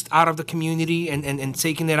waste out of the community and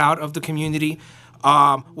taking it out of the community.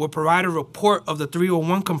 Will provide a report of the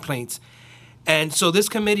 301 complaints. And so this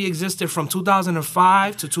committee existed from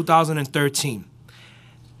 2005 to 2013.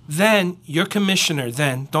 Then your commissioner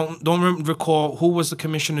then, don't recall who was the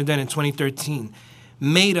commissioner then in 2013,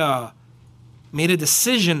 made a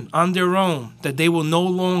decision on their own that they will no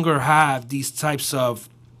longer have these types of,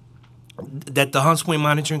 that the Hunts Point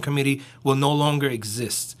Monitoring Committee will no longer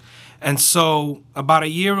exist. And so about a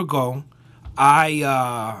year ago,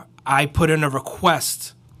 I put in a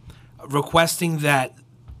request requesting that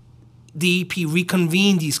DEP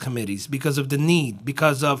reconvene these committees because of the need,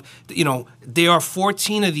 because of, there are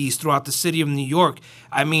 14 of these throughout the city of New York.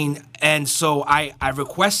 I mean, and so I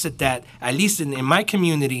requested that, at least in my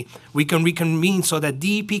community, we can reconvene so that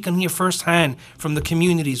DEP can hear firsthand from the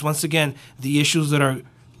communities, once again, the issues that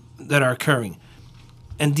are occurring.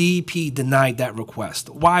 And DEP denied that request.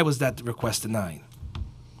 Why was that request denied?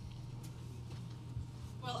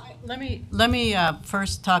 Let me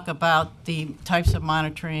first talk about the types of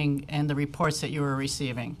monitoring and the reports that you were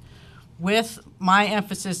receiving. With my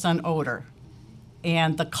emphasis on odor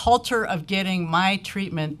and the culture of getting my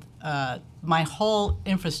treatment, my whole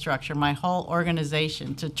infrastructure, my whole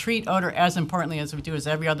organization to treat odor as importantly as we do as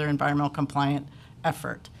every other environmental compliant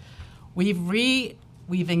effort,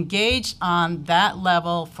 we've engaged on that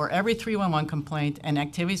level for every 311 complaint and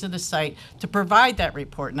activities of the site to provide that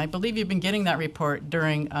report. And I believe you've been getting that report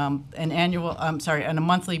during on a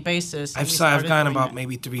monthly basis. I've gotten about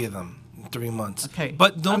maybe 3 of them in 3 months. Okay.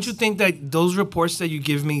 But don't you think that those reports that you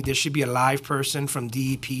give me, there should be a live person from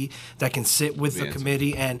DEP that can sit with the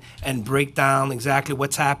committee and break down exactly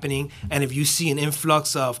what's happening? And if you see an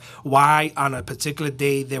influx of why on a particular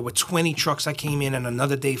day there were 20 trucks that came in and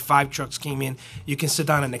another day 5 trucks came in, you can sit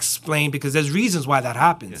down and explain, because there's reasons why that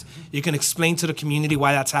happens. Yeah. You can explain to the community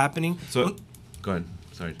why that's happening. So, go ahead.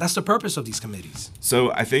 Sorry. That's the purpose of these committees.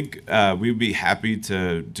 So I think we'd be happy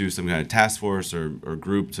to do some kind of task force or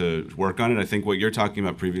group to work on it. I think what you're talking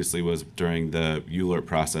about previously was during the ULERT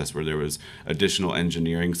process, where there was additional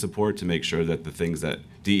engineering support to make sure that the things that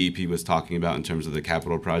DEP was talking about in terms of the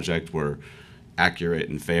capital project were accurate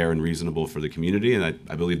and fair and reasonable for the community. And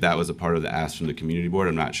I believe that was a part of the ask from the community board.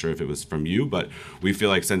 I'm not sure if it was from you, but we feel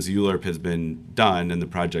like since ULERP has been done and the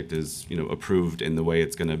project is approved in the way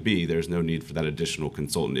it's going to be, there's no need for that additional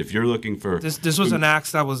consultant. If you're looking for this was an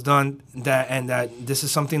ask that was done, that this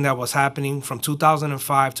is something that was happening from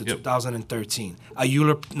 2005 to 2013. A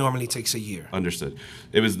ULERP normally takes a year. Understood.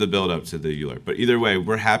 It was the build up to the ULERP. But either way,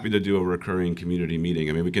 we're happy to do a recurring community meeting.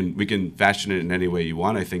 I mean, we can fashion it in any way you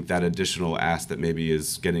want. I think that additional ask that maybe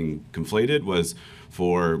is getting conflated was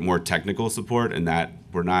for more technical support, and that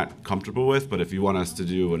we're not comfortable with. But if you want us to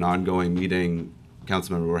do an ongoing meeting,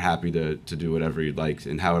 Councilmember, we're happy to do whatever you'd like,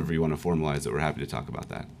 and however you want to formalize it, we're happy to talk about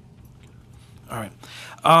that. All right.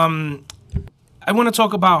 I want to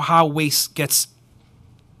talk about how waste gets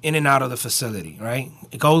in and out of the facility, right?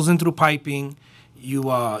 It goes in through piping.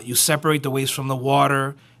 You separate the waste from the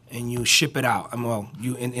water, and you ship it out.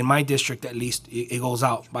 In my district at least, it goes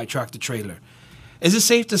out by tractor trailer. Is it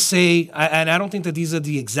safe to say, and I don't think that these are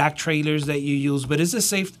the exact trailers that you use, but is it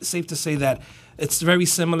safe to say that it's very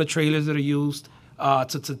similar trailers that are used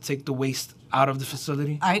to take the waste out of the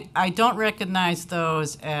facility? I don't recognize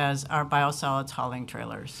those as our biosolids hauling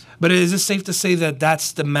trailers. But is it safe to say that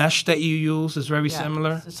that's the mesh that you use is very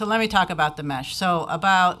similar? So let me talk about the mesh. So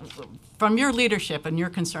from your leadership and your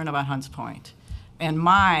concern about Hunts Point, and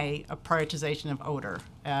my prioritization of odor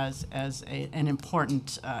as an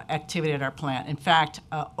important activity at our plant. In fact,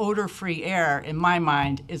 odor-free air, in my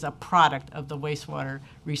mind, is a product of the wastewater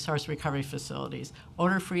resource recovery facilities.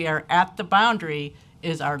 Odor-free air at the boundary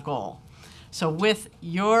is our goal. So with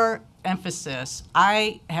your emphasis,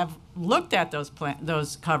 I have looked at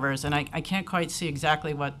those covers, and I can't quite see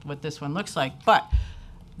exactly what this one looks like, but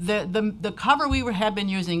the cover we had been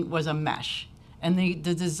using was a mesh. And the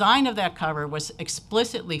design of that cover was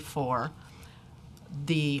explicitly for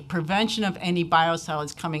the prevention of any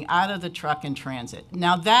biosolids coming out of the truck in transit.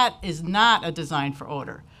 Now, that is not a design for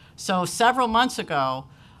odor. So several months ago,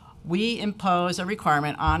 we imposed a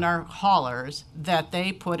requirement on our haulers that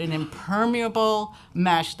they put an impermeable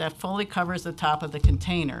mesh that fully covers the top of the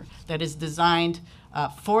container that is designed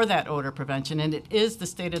for that odor prevention. And it is the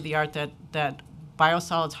state of the art that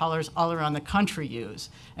biosolids haulers all around the country use.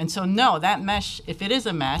 And so, no, that mesh, if it is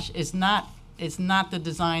a mesh, is not the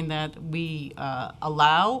design that we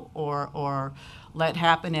allow or let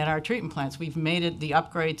happen at our treatment plants. We've made it the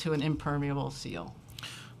upgrade to an impermeable seal.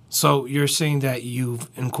 So you're saying that you've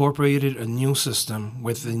incorporated a new system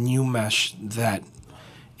with a new mesh that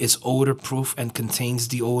is odor-proof and contains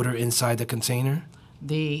the odor inside the container?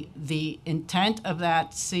 The intent of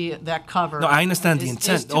that cover. No, I understand the is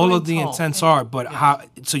intent. to All of the insulate. intents are, but Yes. how?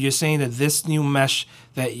 So you're saying that this new mesh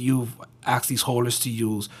that you've asked these haulers to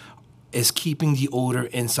use is keeping the odor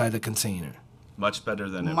inside the container? Much better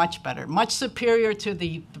than it. Much better, much superior to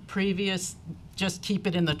the previous just keep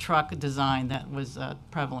it in the truck design that was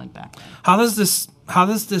prevalent back then. How does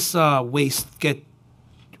this waste get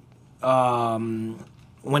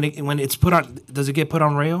when it's put on? Does it get put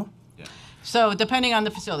on rail? So depending on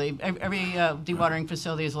the facility, every dewatering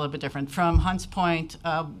facility is a little bit different. From Hunts Point,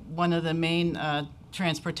 one of the main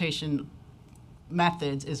transportation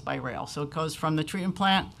methods is by rail. So it goes from the treatment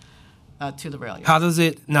plant to the rail yard. How does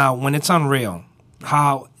it now when it's on rail?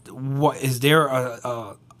 What is there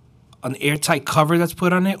an airtight cover that's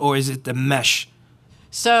put on it, or is it the mesh?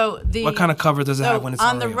 So what kind of cover does it have when it's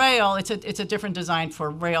on the rail? It's a different design for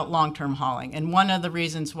rail long-term hauling, and one of the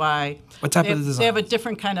reasons why What type of design? They have a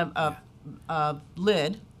different kind of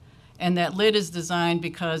lid, and that lid is designed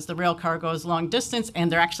because the rail car goes long distance,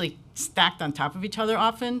 and they're actually stacked on top of each other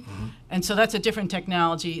often, and so that's a different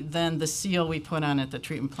technology than the seal we put on at the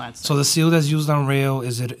treatment plants. So the seal that's used on rail,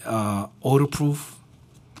 is it odor-proof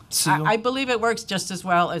seal? I believe it works just as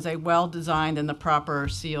well as a well-designed and the proper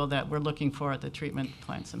seal that we're looking for at the treatment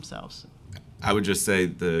plants themselves. I would just say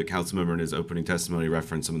the council member in his opening testimony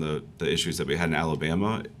referenced some of the issues that we had in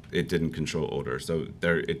Alabama. It didn't control odor, so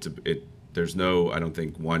there's no, I don't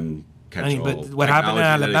think, one catch-all. But what happened in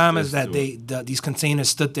technology Alabama is that exists these containers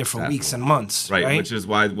stood there for Exactly. weeks and months, right? which is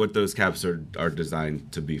what those caps are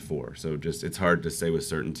designed to be for. So just it's hard to say with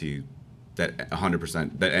certainty that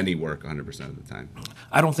 100% that any work 100% of the time.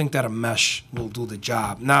 I don't think that a mesh will do the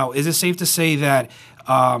job. Now, is it safe to say that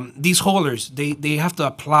these haulers, they have to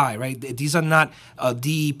apply, right? These are not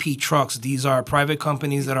DEP trucks. These are private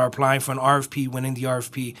companies that are applying for an RFP, winning the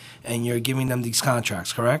RFP, and you're giving them these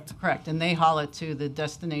contracts, correct? Correct, and they haul it to the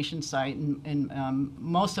destination site, and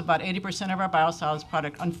about 80% of our biosolids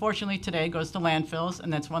product, unfortunately today, goes to landfills,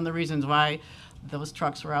 and that's one of the reasons why those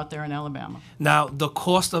trucks were out there in Alabama. Now, the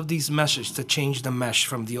cost of these meshes to change the mesh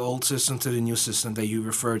from the old system to the new system that you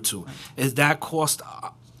referred to, is that cost,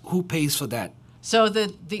 who pays for that? So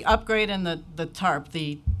the upgrade and the tarp,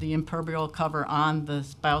 the impermeable cover on the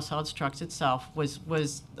biosolids trucks itself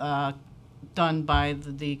was done by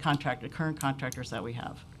the current contractors that we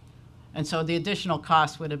have. And so the additional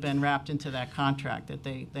cost would have been wrapped into that contract that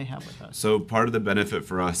they have with us. So part of the benefit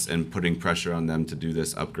for us in putting pressure on them to do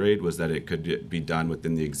this upgrade was that it could be done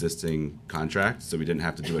within the existing contract, so we didn't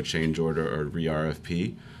have to do a change order or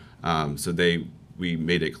re-RFP. We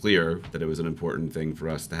made it clear that it was an important thing for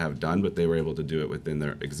us to have done, but they were able to do it within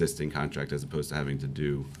their existing contract as opposed to having to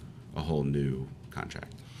do a whole new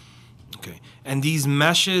contract. Okay. And these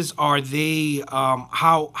meshes, are they,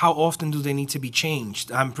 how often do they need to be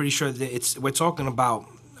changed? I'm pretty sure that we're talking about,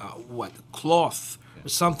 cloth or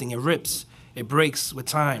something. It rips, it breaks with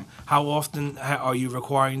time. How often are you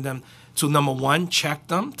requiring them to, number one, check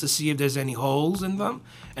them to see if there's any holes in them?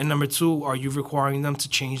 And number two, are you requiring them to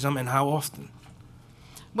change them, and how often?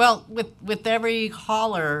 Well, with every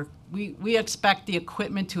hauler, we expect the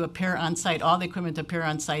equipment to appear on site, all the equipment to appear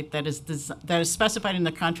on site that is specified in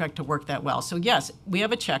the contract to work that well. So yes, we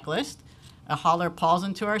have a checklist. A hauler pulls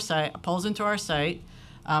into our site.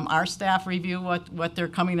 Our staff review what they're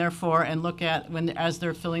coming there for and look at as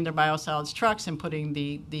they're filling their biosolids trucks and putting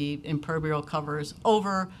the impermeable covers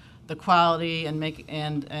over the quality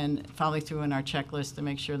and following through in our checklist to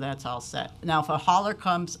make sure that's all set. Now, if a hauler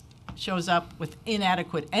shows up with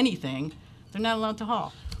inadequate anything, they're not allowed to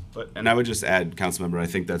haul. And I would just add, Councilmember, I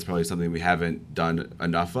think that's probably something we haven't done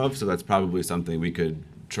enough of, so that's probably something we could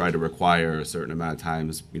try to require a certain amount of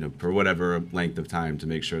times, for whatever length of time to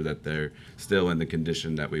make sure that they're still in the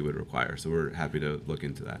condition that we would require. So we're happy to look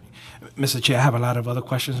into that. Mr. Chair, I have a lot of other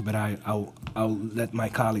questions, but I'll let my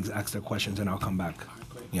colleagues ask their questions and I'll come back.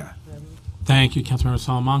 Yeah. Thank you, Councilmember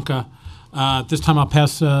Salamanca. This time I'll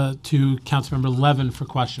pass to Councilmember Levin for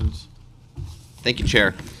questions. Thank you,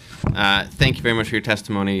 Chair. Thank you very much for your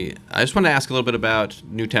testimony. I just want to ask a little bit about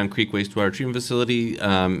Newtown Creek Wastewater Treatment Facility,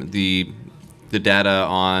 the data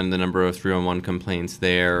on the number of 311 complaints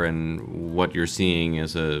there, and what you're seeing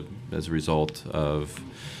as a result of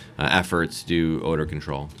efforts to do odor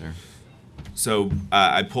control there. So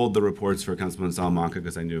I pulled the reports for Councilman Salamanca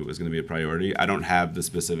because I knew it was going to be a priority. I don't have the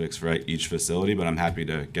specifics for each facility, but I'm happy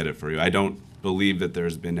to get it for you. I don't believe that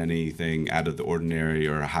there's been anything out of the ordinary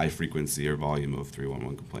or a high frequency or volume of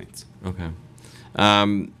 311 complaints. Okay.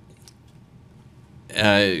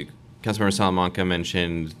 Councilmember Salamanca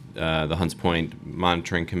mentioned the Hunts Point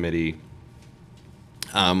Monitoring Committee.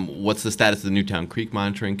 What's the status of the Newtown Creek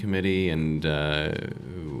Monitoring Committee, and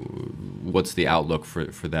what's the outlook for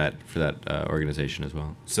that organization as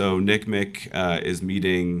well? So NYCC is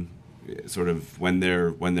meeting sort of when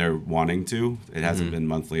they're wanting to. It hasn't been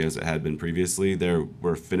monthly as it had been previously.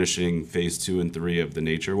 We're finishing phase 2 and 3 of the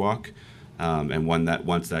Nature Walk, and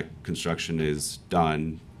once that construction is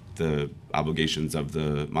done, the obligations of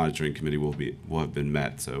the monitoring committee will have been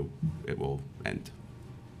met, so it will end.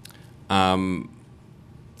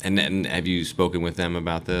 And have you spoken with them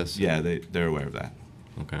about this? Yeah, they're aware of that.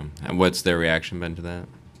 Okay. And what's their reaction been to that?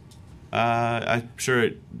 I'm sure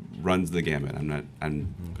it runs the gamut.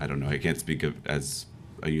 I don't know. I can't speak as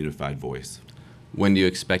a unified voice. When do you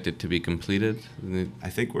expect it to be completed? I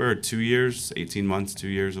think we're 2 years, 18 months, 2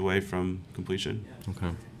 years away from completion.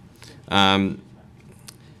 Okay.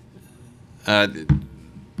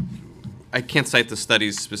 I can't cite the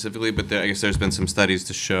studies specifically, but I guess there's been some studies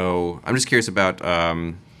to show. I'm just curious about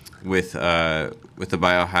with the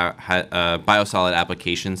biosolid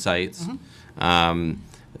application sites.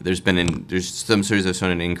 There's some studies that have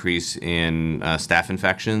shown an increase in staph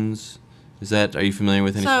infections. Are you familiar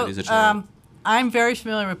with any studies that show that? I'm very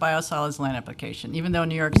familiar with biosolids land application, even though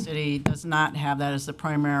New York City does not have that as the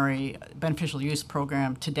primary beneficial use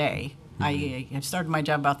program today. I started my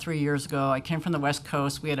job about 3 years ago. I came from the West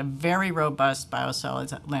Coast. We had a very robust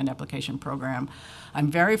biosolids land application program.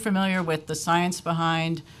 I'm very familiar with the science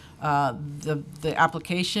behind the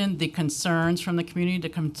application, the concerns from the community, the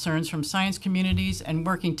concerns from science communities, and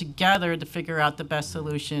working together to figure out the best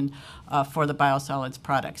solution for the biosolids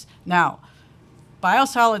products. Now,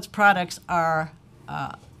 biosolids products are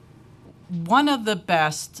one of the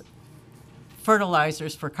best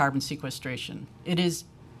fertilizers for carbon sequestration.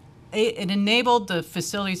 It enabled the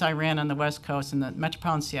facilities I ran on the West Coast in the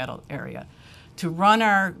metropolitan Seattle area to run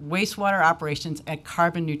our wastewater operations at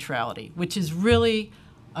carbon neutrality, which is really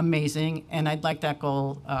amazing, and I'd like that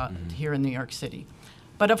goal here in New York City.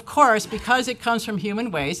 But of course, because it comes from human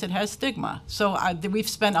waste, it has stigma. So we've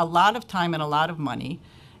spent a lot of time and a lot of money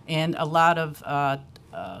and a lot of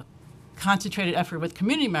concentrated effort with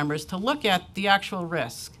community members to look at the actual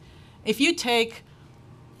risk. If you take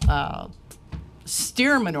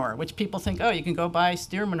steer manure, which people think, oh, you can go buy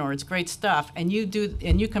steer manure, it's great stuff, and you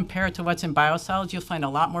compare it to what's in biosolids, you'll find a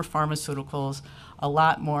lot more pharmaceuticals, a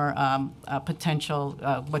lot more potential,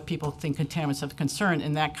 what people think contaminants of concern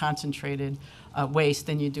in that concentrated waste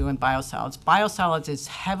than you do in biosolids. Biosolids is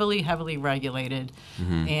heavily, heavily regulated,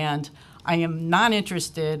 and I am not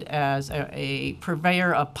interested as a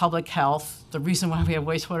purveyor of public health, the reason why we have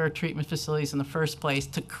wastewater treatment facilities in the first place,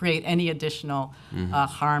 to create any additional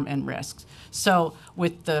harm and risks. So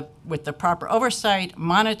with the proper oversight,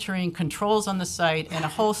 monitoring, controls on the site, and a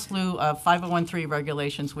whole slew of 5013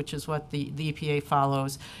 regulations, which is what the EPA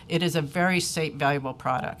follows, it is a very safe, valuable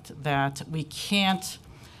product that we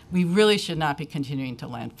really should not be continuing to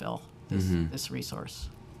landfill this resource.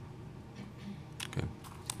 Okay.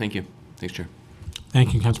 Thank you. Thanks, Chair.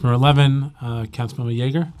 Thank you, Councilmember Levin. Councilmember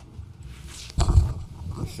Yeager.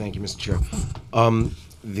 Thank you, Mr. Chair.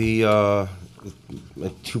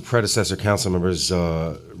 The two predecessor council members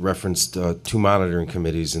referenced two monitoring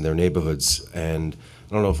committees in their neighborhoods, and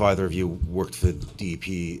I don't know if either of you worked for DEP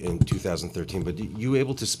in 2013, but are you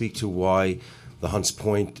able to speak to why the Hunts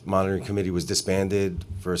Point Monitoring Committee was disbanded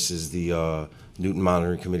versus the Newton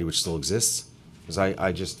Monitoring Committee, which still exists? Because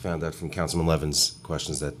I just found out from Councilman Levin's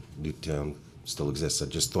questions that Newtown still exists. I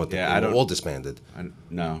just thought that they were all disbanded. I'm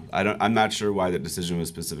not sure why the decision was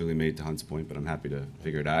specifically made to Hunts Point, but I'm happy to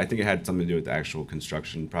figure it out. I think it had something to do with the actual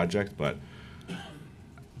construction project, but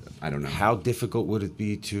I don't know. How difficult would it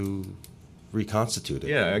be to reconstitute it?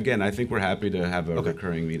 Yeah, again, I think we're happy to have a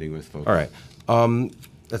recurring meeting with folks. All right.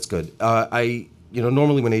 That's good.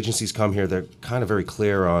 Normally when agencies come here, they're kind of very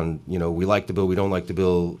clear on, we like the bill, we don't like the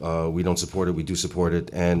bill, we don't support it, we do support it.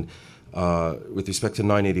 And with respect to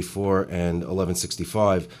 984 and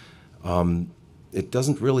 1165, it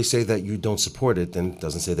doesn't really say that you don't support it, and it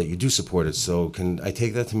doesn't say that you do support it. So can I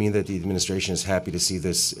take that to mean that the administration is happy to see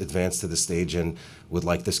this advance to the stage and would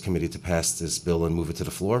like this committee to pass this bill and move it to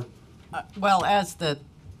the floor? Well, as the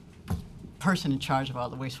person in charge of all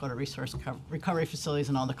the wastewater resource recovery facilities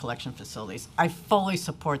and all the collection facilities, I fully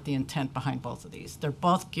support the intent behind both of these. They're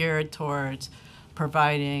both geared towards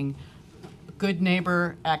providing good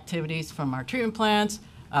neighbor activities from our treatment plants,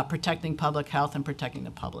 protecting public health and protecting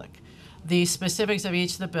the public. The specifics of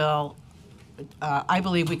each of the bill, I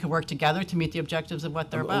believe we could work together to meet the objectives of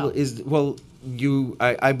what they're about.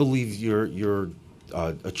 I believe you're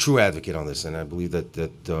a true advocate on this, and I believe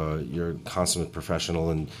that you're a consummate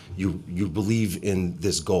professional, and you believe in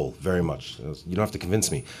this goal very much. You don't have to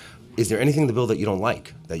convince me. Is there anything in the bill that you don't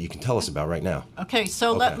like that you can tell us about right now? Okay,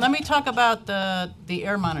 so Okay. let me talk about the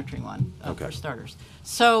air monitoring one Okay. for starters.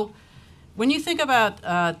 So when you think about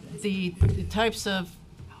the types of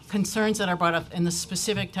concerns that are brought up and the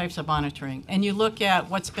specific types of monitoring, and you look at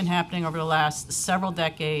what's been happening over the last several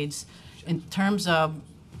decades in terms of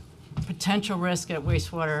potential risk at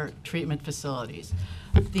wastewater treatment facilities.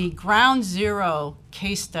 The ground zero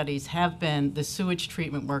case studies have been the sewage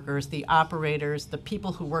treatment workers, the operators, the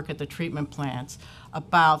people who work at the treatment plants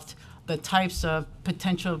about the types of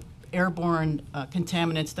potential airborne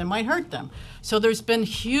contaminants that might hurt them. So there's been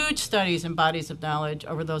huge studies and bodies of knowledge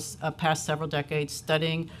over those past several decades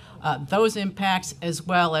studying those impacts, as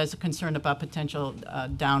well as a concern about potential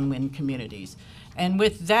downwind communities. And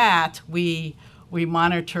with that, we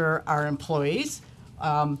monitor our employees.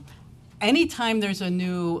 Anytime there's a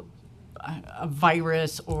new a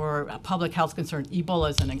virus or a public health concern,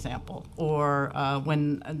 Ebola is an example, or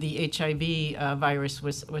when the HIV virus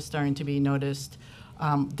was starting to be noticed,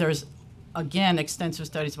 there's, again, extensive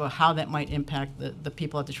studies about how that might impact the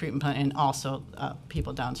people at the treatment plant and also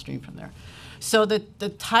people downstream from there. So the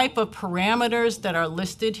type of parameters that are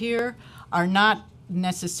listed here are not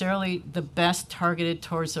necessarily the best targeted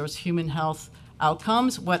towards those human health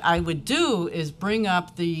outcomes. What I would do is bring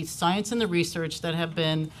up the science and the research that have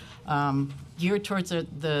been geared towards the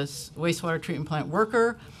wastewater treatment plant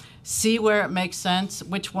worker, see where it makes sense,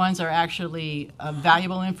 which ones are actually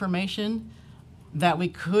valuable information that we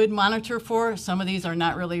could monitor for. Some of these are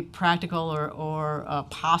not really practical or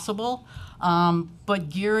possible, but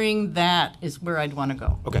gearing that is where I'd want to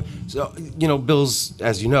go. Okay, so bills,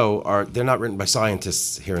 as you know, they're not written by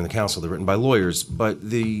scientists here in the council. They're written by lawyers. But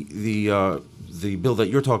the bill that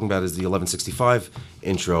you're talking about is the 1165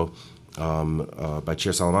 intro by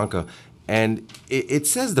Chair Salamanca, and it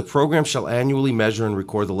says the program shall annually measure and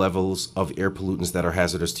record the levels of air pollutants that are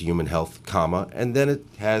hazardous to human health, and then it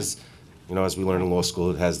has, as we learn in law school,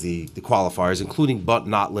 it has the qualifiers, including but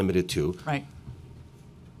not limited to. Right.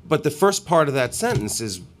 But the first part of that sentence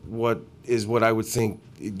is what I would think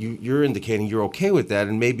you're indicating you're okay with that,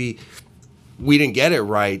 and maybe we didn't get it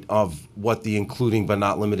right of what the including but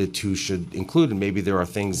not limited to should include, and maybe there are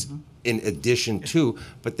things in addition to,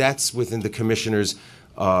 but that's within the commissioner's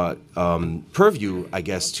purview, I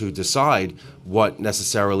guess, to decide what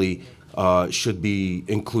necessarily should be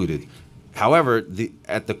included. However,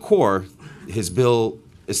 at the core, his bill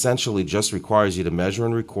essentially just requires you to measure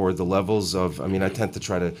and record the levels of, I tend to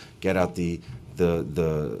try to get out the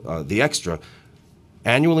extra.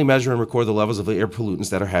 Annually measure and record the levels of the air pollutants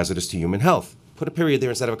that are hazardous to human health. Put a period there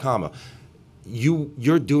instead of a comma.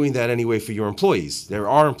 You're doing that anyway for your employees. There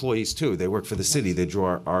are employees too. They work for the city. They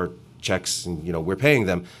draw our checks, and we're paying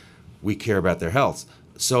them. We care about their health.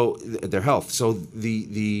 So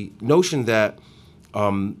the notion that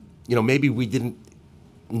maybe we didn't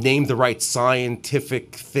name the right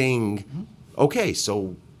scientific thing. Okay,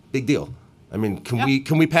 so big deal.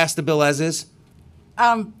 Can we pass the bill as is?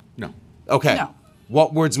 No. Okay. No.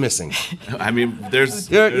 What word's missing? There's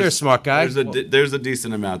You're a smart guy. There's a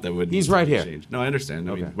decent amount that would. He's right here. Change. No, I understand.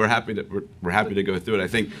 Okay. We're happy to go through it. I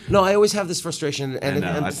think. No, I always have this frustration, and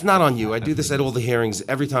it's not on you. I do this at all the hearings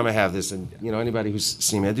every time I have this, and anybody who's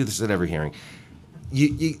seen me, I do this at every hearing.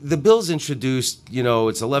 The bill's introduced.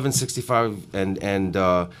 It's 1165 and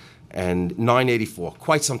 984,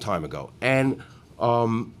 quite some time ago, and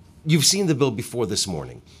you've seen the bill before this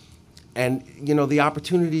morning. And, the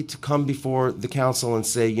opportunity to come before the council and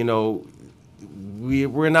say,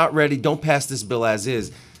 we're not ready, don't pass this bill as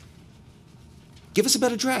is. Give us a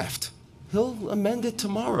better draft. He'll amend it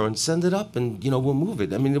tomorrow and send it up, and, we'll move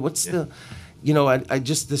it. What's I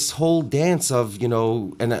just, this whole dance of,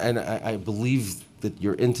 and I believe that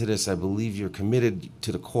you're into this. I believe you're committed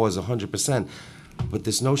to the cause 100%. But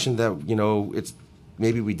this notion that, it's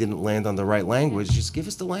maybe we didn't land on the right language, just give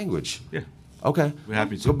us the language. Yeah. Okay. We're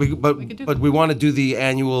happy to. So, but we want to do the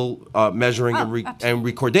annual measuring and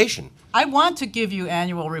recordation. I want to give you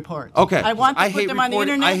annual reports. Okay. I want to put them on the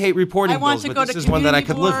internet. I hate reporting bills, but this is one that I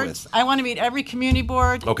could live with. I want to meet every community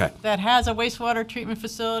board that has a wastewater treatment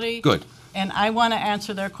facility. Good. And I want to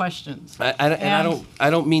answer their questions.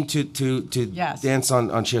 I don't mean to Yes. dance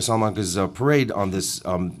on Chair Salamanca's parade on this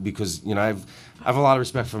because I've I have a lot of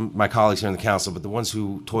respect for my colleagues here in the council, but the ones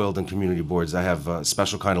who toiled in community boards, I have a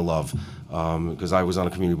special kind of love, because I was on a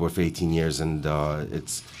community board for 18 years, and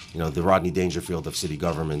it's, the Rodney Dangerfield of city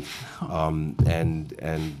government, and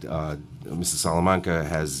Mr. Salamanca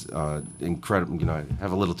has incredible, I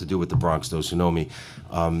have a little to do with the Bronx, those who know me,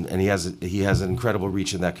 and he has an incredible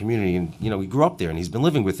reach in that community, and, he grew up there, and he's been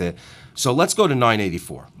living with it. So let's go to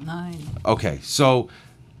 984. Okay, so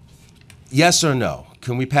yes or no?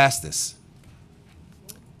 Can we pass this?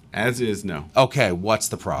 As is, no. Okay, what's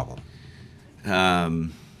the problem?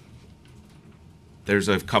 There's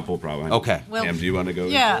a couple problems. Okay. Well, Pam, do you want to go?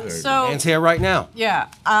 yeah, into it, or- so- Hands here right now. Yeah.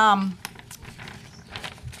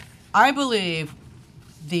 I believe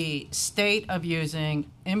the state of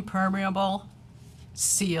using impermeable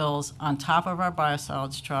seals on top of our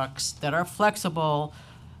biosolids trucks that are flexible,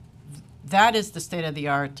 that is the state of the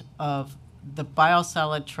art of the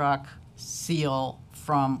biosolid truck seal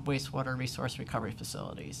from wastewater resource recovery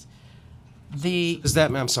facilities. Does that,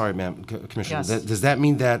 I'm sorry, ma'am, Commissioner, Yes. does that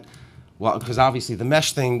mean that, well, because obviously the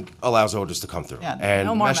mesh thing allows odors to come through. Yeah, and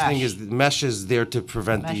no the more mesh is there to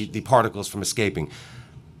prevent Mesh. the particles from escaping.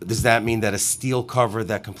 Does that mean that a steel cover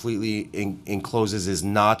that completely encloses is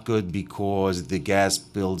not good because the gas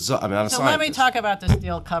builds up? I mean, I'm a So let me scientist. talk about the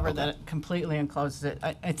steel cover that completely encloses it.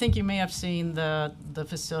 I think you may have seen the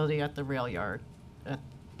facility at the rail yard.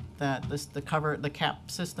 The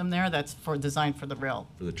cap system there, that's designed for the rail.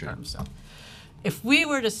 For the train. So if we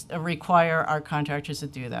were to require our contractors to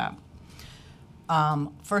do that,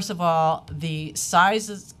 first of all, the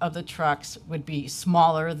sizes of the trucks would be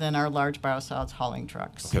smaller than our large biosolids hauling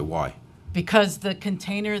trucks. Okay, why? Because the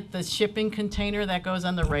shipping container that goes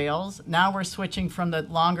on the rails, now we're switching from the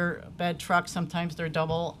longer bed trucks, sometimes they're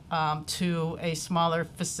double, to a smaller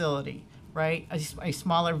facility, right? A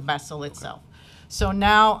smaller vessel itself. So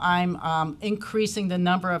now I'm increasing the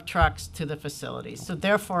number of trucks to the facility. So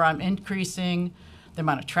therefore, I'm increasing the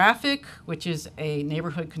amount of traffic, which is a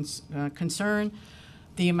neighborhood concern,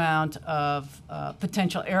 the amount of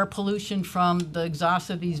potential air pollution from the exhaust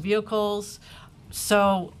of these vehicles.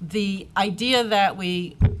 So the idea that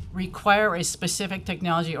we require a specific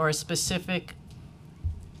technology or a specific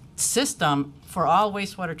system for all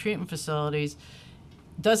wastewater treatment facilities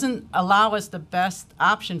doesn't allow us the best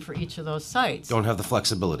option for each of those sites. Don't have the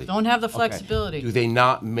flexibility. Don't have the Okay. flexibility. Do they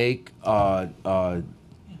not make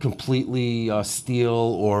completely steel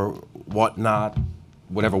or whatnot,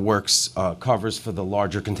 whatever works, covers for the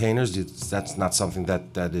larger containers? That's not something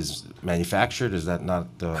that is manufactured? Is that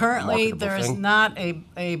not the Currently, marketable there is thing? not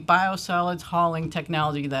a biosolids hauling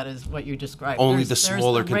technology that is what you described. Only There's the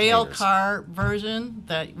smaller the rail containers. car version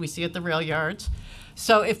that we see at the rail yards.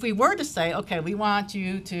 So if we were to say, okay, we want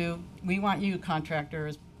you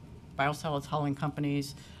contractors, biosolids hauling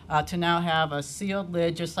companies, to now have a sealed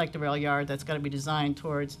lid, just like the rail yard, that's got to be designed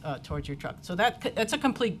towards your truck. So that's a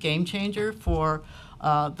complete game changer for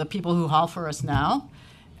the people who haul for us now.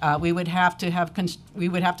 We would have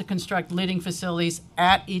to construct lidding facilities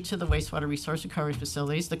at each of the wastewater resource recovery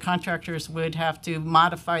facilities. The contractors would have to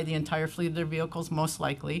modify the entire fleet of their vehicles, most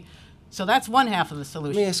likely. So that's one half of the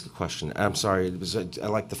solution. Let me ask a question. I'm sorry. I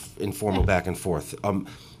like the informal back and forth.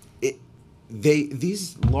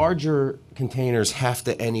 These larger containers have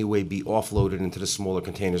to anyway be offloaded into the smaller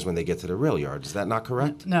containers when they get to the rail yard. Is that not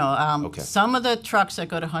correct? No. Okay. Some of the trucks that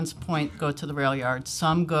go to Hunts Point go to the rail yard.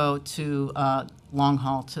 Some go to long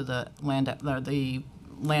haul to the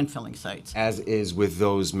landfilling sites. As is with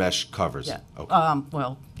those mesh covers? Yeah. Okay.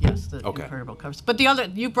 Well, yes, the Okay. impermeable covers. But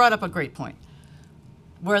you brought up a great point.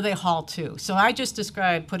 Where they haul to. So I just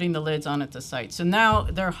described putting the lids on at the site. So now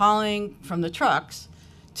they're hauling from the trucks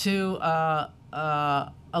to a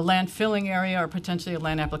landfilling area or potentially a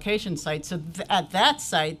land application site. So at that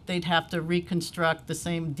site, they'd have to reconstruct the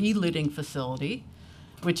same delidding facility,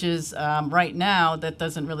 which is right now that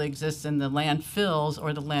doesn't really exist in the landfills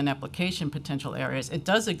or the land application potential areas. It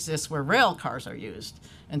does exist where rail cars are used.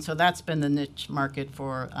 And so that's been the niche market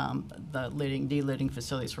for the delidding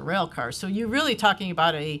facilities for rail cars. So you're really talking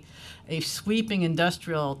about a sweeping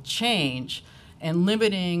industrial change and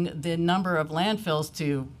limiting the number of landfills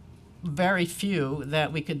to very few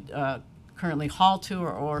that we could currently haul to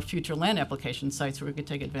or future land application sites where we could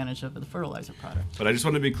take advantage of the fertilizer product. But I just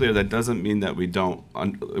want to be clear, that doesn't mean that we don't,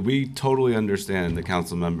 we totally understand the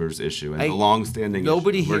council members' issue and the longstanding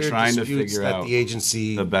Nobody issue. here We're trying to disputes figure that out the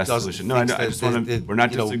agency the best doesn't solution. No, I thinks just that- want to, that, we're not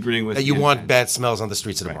you know, disagreeing with that you want intent. bad smells on the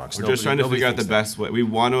streets of the Right. Bronx. We're just trying to Nobody figure out the thinks that. best way. We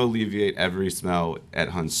want to alleviate every smell at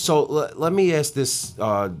Hunts. So let me ask this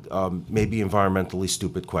maybe environmentally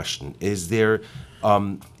stupid question: is there,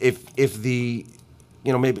 if the,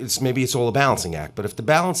 maybe it's all a balancing act, but if the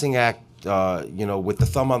balancing act with the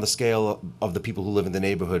thumb on the scale of the people who live in the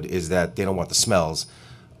neighborhood is that they don't want the smells.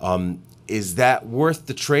 Is that worth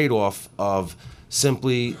the trade-off of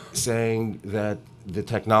simply saying that the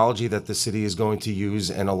technology that the city is going to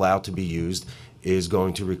use and allow to be used is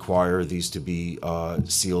going to require these to be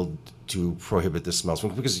sealed to prohibit the smells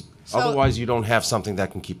from, because otherwise you don't have something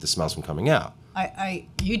that can keep the smells from coming out.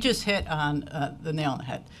 You just hit on the nail on the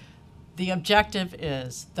head. The objective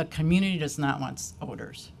is the community does not want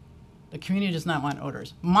odors. The community does not want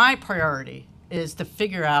odors. My priority is to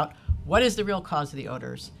figure out what is the real cause of the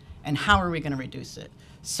odors and how are we going to reduce it.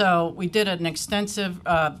 So we did an extensive,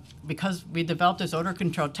 because we developed this odor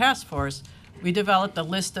control task force, we developed a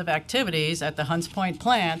list of activities at the Hunts Point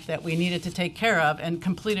plant that we needed to take care of and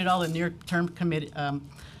completed all the near-term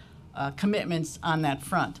commitments on that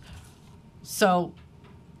front. So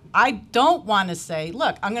I don't want to say,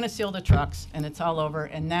 look, I'm going to seal the trucks and it's all over,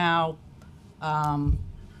 and now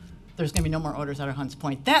there's going to be no more odors out of Hunts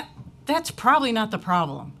Point. That's probably not the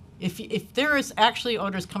problem. If there is actually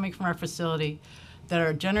odors coming from our facility that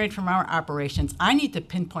are generated from our operations, I need to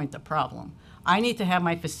pinpoint the problem. I need to have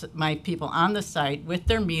my people on the site with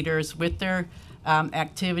their meters, with their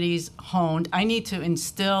activities honed. I need to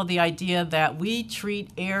instill the idea that we treat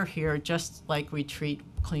air here just like we treat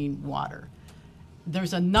clean water.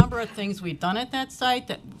 There's a number of things we've done at that site,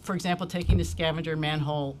 that, for example, taking the scavenger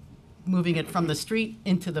manhole, moving it from the street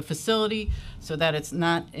into the facility so that it's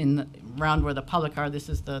not around where the public are. This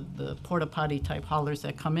is the porta potty type haulers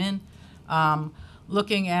that come in.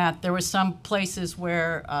 Looking at, there were some places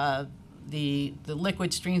where the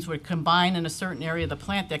liquid streams would combine in a certain area of the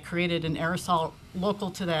plant that created an aerosol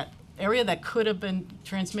local to that area that could have been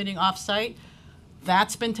transmitting off-site.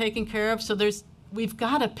 That's been taken care of. So we've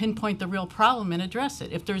got to pinpoint the real problem and address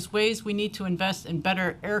it. If there's ways we need to invest in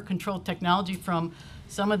better air control technology from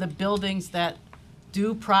some of the buildings that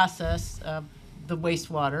do process the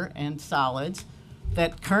wastewater and solids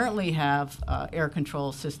that currently have air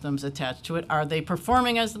control systems attached to it, are they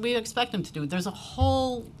performing as we expect them to do? There's a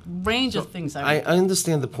whole range of things. I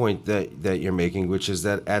understand the point that you're making, which is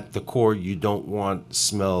that at the core you don't want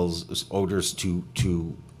smells, odors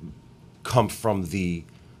to come from the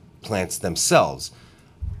plants themselves.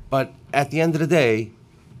 But at the end of the day,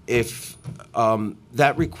 if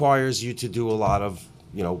that requires you to do a lot of,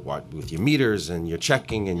 with your meters and your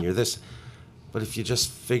checking and your this, but if you just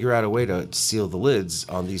figure out a way to seal the lids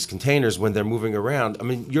on these containers when they're moving around, I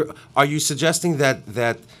mean, are you suggesting that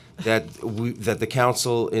the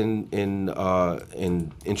council in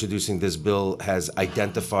introducing this bill has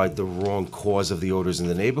identified the wrong cause of the odors in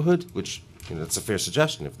the neighborhood, which that's a fair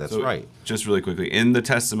suggestion if that's right. Just really quickly, in the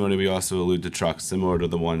testimony, we also allude to trucks similar to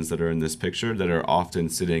the ones that are in this picture that are often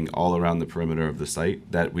sitting all around the perimeter of the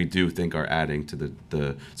site that we do think are adding to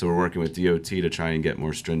the so we're working with DOT to try and get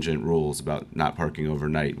more stringent rules about not parking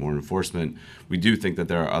overnight, more enforcement. We do think that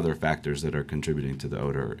there are other factors that are contributing to the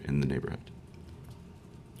odor in the neighborhood.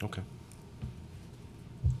 Okay.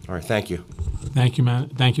 All right, thank you. Thank you, man.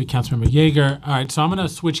 Thank you, Councilmember Yeager. All right, so I'm going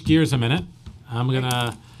to switch gears a minute. I'm going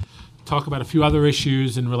to talk about a few other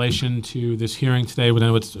issues in relation to this hearing today. But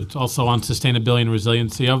it's also on sustainability and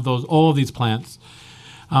resiliency of all of these plants.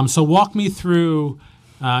 So walk me through.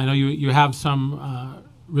 I know you have some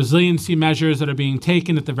resiliency measures that are being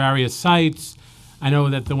taken at the various sites. I know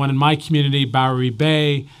that the one in my community, Bowery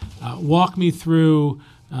Bay. Walk me through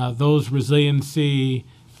those resiliency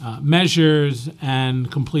measures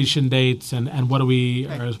and completion dates, and what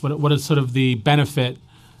is sort of the benefit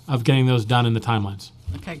of getting those done in the timelines?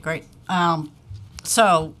 Okay, great.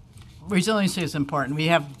 So resiliency is important. We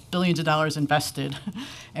have billions of dollars invested,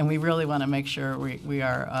 and we really want to make sure we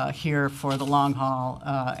are here for the long haul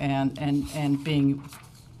and being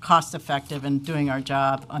cost effective and doing our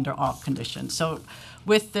job under all conditions. So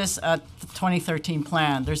with this 2013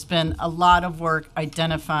 plan, there's been a lot of work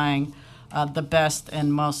identifying the best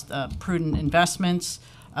and most prudent investments.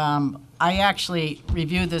 I actually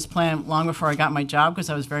reviewed this plan long before I got my job because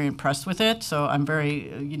I was very impressed with it. So I'm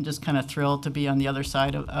just kind of thrilled to be on the other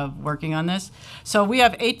side of working on this. So we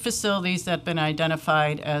have 8 facilities that have been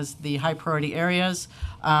identified as the high priority areas.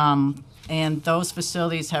 And those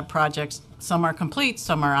facilities have projects, some are complete,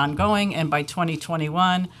 some are ongoing. And by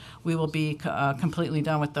 2021, we will be completely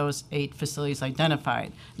done with those 8 facilities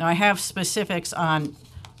identified. Now I have specifics on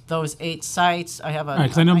those 8 sites. I have a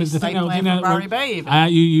nice site plan for Bowery Bay even.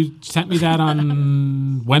 You sent me that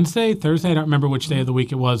on Wednesday, Thursday. I don't remember which day of the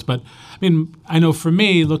week it was. But, I mean, I know for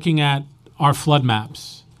me, looking at our flood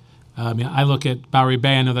maps, I look at Bowery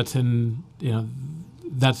Bay. I know that's in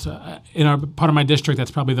our part of my district.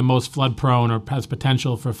 That's probably the most flood prone or has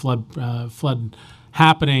potential for flood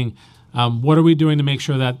happening. What are we doing to make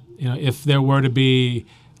sure that, if there were to be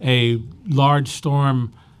a large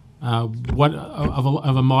storm, what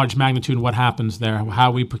of a large magnitude, what happens there? How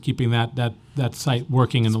are we keeping that site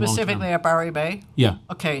working in the long term? Specifically at Bowery Bay? Yeah.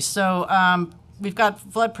 Okay, so we've got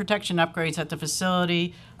flood protection upgrades at the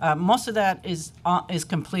facility. Most of that is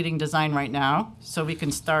completing design right now, so we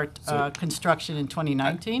can start construction in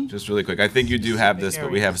 2019. Just really quick, I think you do have this,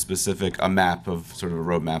 but we have a map of sort of a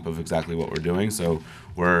roadmap of exactly what we're doing. So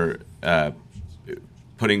we're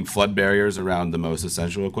putting flood barriers around the most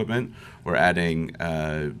essential equipment. We're adding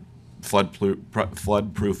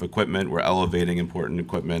flood-proof equipment. We're elevating important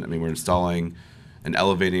equipment. I mean, we're installing and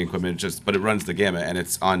elevating equipment, but it runs the gamut, and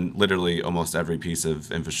it's on literally almost every piece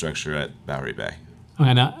of infrastructure at Bowery Bay.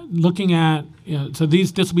 Okay, now looking at, so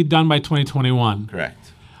this will be done by 2021.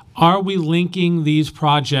 Correct. Are we linking these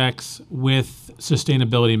projects with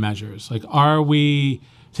sustainability measures? Like, are we,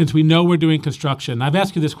 since we know we're doing construction, I've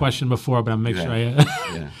asked you this question before, but I'm making sure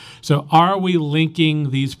Yeah. So are we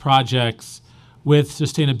linking these projects with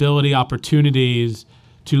sustainability opportunities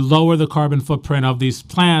to lower the carbon footprint of these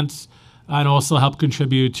plants and also help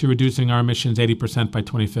contribute to reducing our emissions 80% by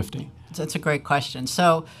 2050? That's a great question.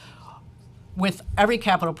 So with every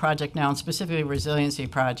capital project now, and specifically resiliency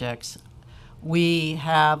projects, we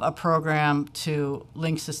have a program to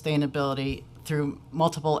link sustainability through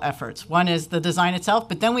multiple efforts. One is the design itself,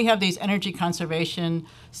 but then we have these energy conservation,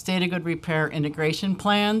 state of good repair integration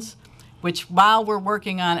plans, which while we're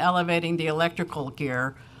working on elevating the electrical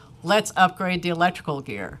gear, let's upgrade the electrical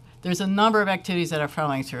gear. There's a number of activities that are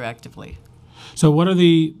following through actively. So what are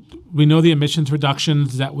we know the emissions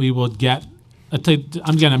reductions that we will get.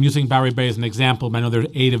 I'm using Bowery Bay as an example, but I know there are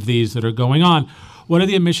 8 of these that are going on. What are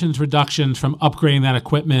the emissions reductions from upgrading that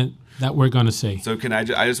equipment that we're going to see? So I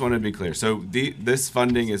just want to be clear. So this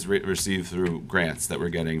funding is received through grants that we're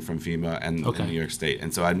getting from FEMA and New York State.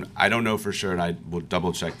 And so I don't know for sure, and I will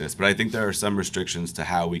double check this, but I think there are some restrictions to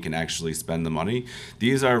how we can actually spend the money.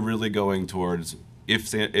 These are really going towards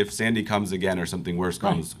if Sandy comes again or something worse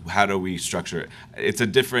comes, how do we structure it? It's a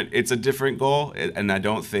different goal, and I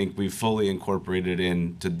don't think we've fully incorporated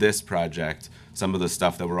into this project some of the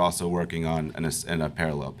stuff that we're also working on in a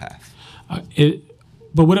parallel path.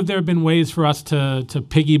 But would have there been ways for us to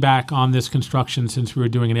piggyback on this construction, since we were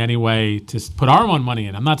doing it anyway, to put our own money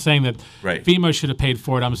in? I'm not saying that FEMA should have paid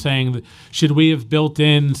for it. I'm saying that should we have built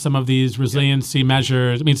in some of these resiliency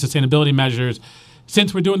measures, sustainability measures?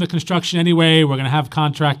 Since we're doing the construction anyway, we're going to have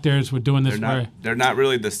contractors, we're doing this. They're not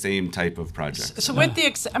really the same type of project. So with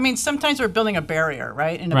sometimes we're building a barrier,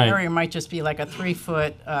 right? And a barrier might just be like a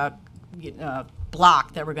 3-foot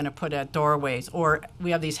block that we're going to put at doorways, or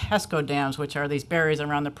we have these HESCO dams, which are these barriers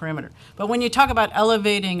around the perimeter. But when you talk about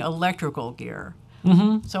elevating electrical gear,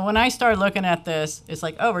 so when I started looking at this, it's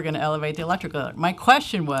like, we're going to elevate the electrical. My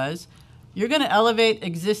question was, you're going to elevate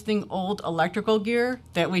existing old electrical gear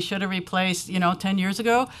that we should have replaced, 10 years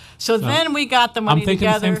ago. So then we got the money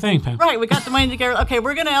together. I'm thinking the same thing, Pam. Right, we got the money together. Okay,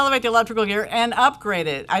 we're going to elevate the electrical gear and upgrade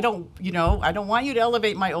it. I don't want you to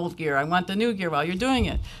elevate my old gear. I want the new gear while you're doing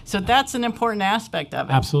it. So that's an important aspect of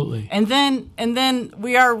it. Absolutely. And then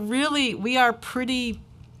we are pretty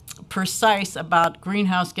precise about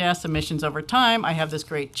greenhouse gas emissions over time. I have this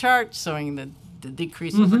great chart showing the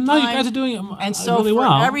decrease over time. No, you guys are doing it and so really for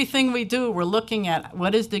well. everything we do, we're looking at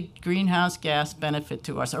what is the greenhouse gas benefit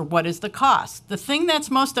to us, or what is the cost. The thing that's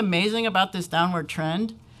most amazing about this downward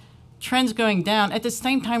trend's going down. At the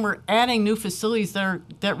same time, we're adding new facilities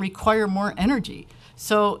that require more energy.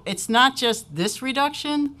 So it's not just this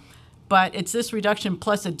reduction, but it's this reduction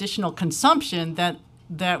plus additional consumption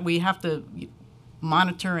that we have to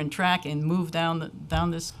monitor and track and move down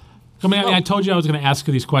this. I told you I was going to ask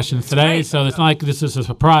you these questions today, so it's not like this is a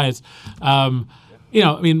surprise. In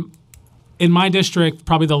my district,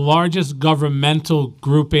 probably the largest governmental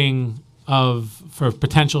grouping for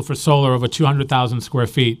potential for solar over 200,000 square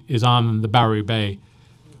feet is on the Bowery Bay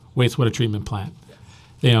wastewater treatment plant.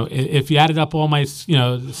 If you added up all my,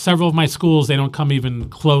 several of my schools, they don't come even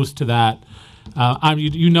close to that.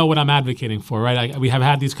 You know what I'm advocating for, right? We have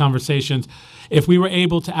had these conversations. If we were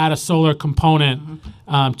able to add a solar component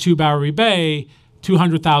to Bowery Bay,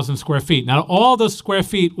 200,000 square feet. Now, all those square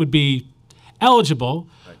feet would be eligible,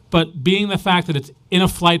 but being the fact that it's in a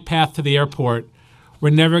flight path to the airport,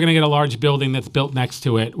 we're never going to get a large building that's built next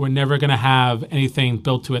to it. We're never going to have anything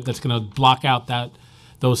built to it that's going to block out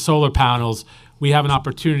those solar panels. We have an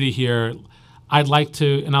opportunity here. I'd like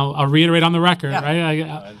to, and I'll reiterate on the record,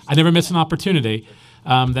 right? I never miss an opportunity.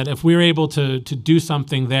 That if we're able to do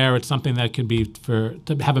something there, it's something that can be to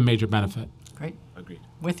have a major benefit. Great.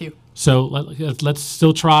 With you. So let's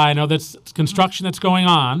still try. I know that's construction that's going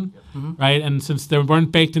on, right? And since they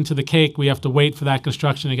weren't baked into the cake, we have to wait for that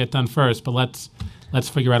construction to get done first. But let's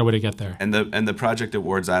figure out a way to get there. And the project at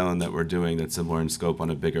Ward's Island that we're doing that's similar in scope on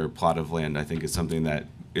a bigger plot of land, I think is something that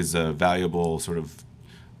is a valuable sort of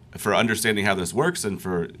for understanding how this works and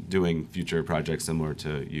for doing future projects similar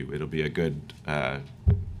to you. It'll be a good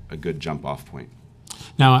jump off point.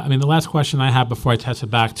 Now, I mean, the last question I have before I test it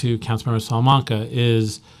back to Councilmember Salamanca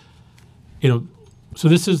is, so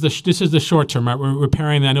this is the short term, right? We're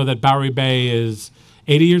repairing. I know that Bowery Bay is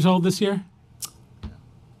 80 years old this year.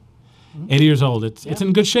 80 years old. It's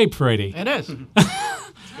in good shape for 80. It is.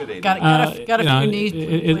 Got a few needs.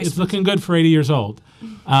 It's looking good for 80 years old.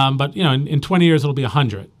 But in 20 years it'll be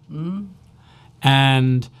 100.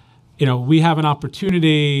 And we have an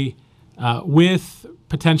opportunity with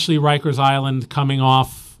potentially Rikers Island coming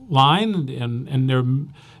offline, and there are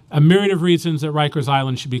a myriad of reasons that Rikers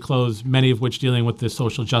Island should be closed, many of which dealing with the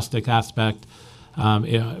social justice aspect.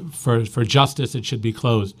 For justice, it should be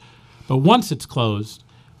closed. But once it's closed,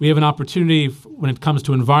 we have an opportunity when it comes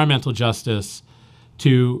to environmental justice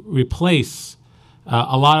to replace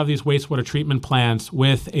a lot of these wastewater treatment plants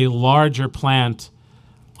with a larger plant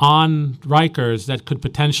on Rikers that could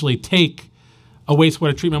potentially take a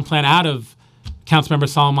wastewater treatment plant out of Councilmember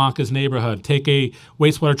Salamanca's neighborhood, take a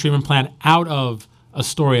wastewater treatment plant out of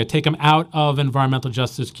Astoria, take them out of environmental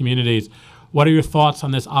justice communities. What are your thoughts on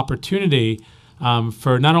this opportunity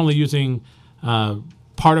for not only using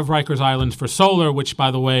part of Rikers Island for solar, which, by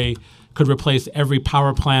the way, could replace every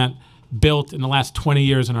power plant built in the last 20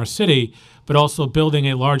 years in our city, but also building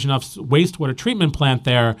a large enough wastewater treatment plant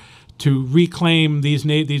there to reclaim these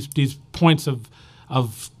points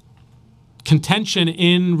of contention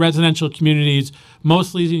in residential communities,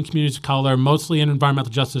 mostly in communities of color, mostly in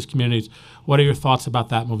environmental justice communities. What are your thoughts about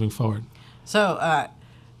that moving forward? So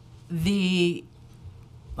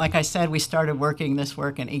like I said, we started working this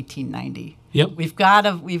work in 1890. Yep. We've got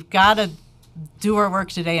to do our work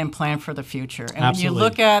today and plan for the future. And Absolutely. when you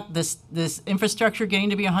look at this infrastructure getting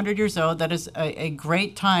to be 100 years old, that is a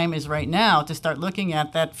great time is right now to start looking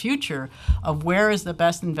at that future of where is the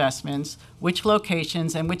best investments, which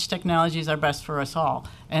locations, and which technologies are best for us all.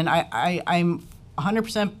 And I'm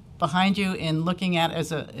 100% behind you in looking at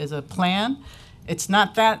as a plan. It's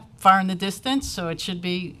not that far in the distance, so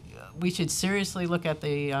we should seriously look at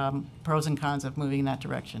the pros and cons of moving in that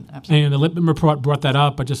direction. Absolutely. And the Lippman report brought that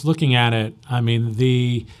up, but just looking at it, I mean,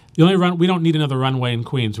 the only we don't need another runway in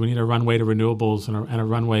Queens. We need a runway to renewables and a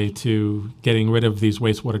runway to getting rid of these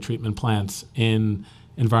wastewater treatment plants in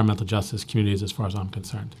environmental justice communities, as far as I'm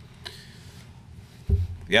concerned.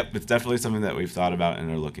 Yep, it's definitely something that we've thought about and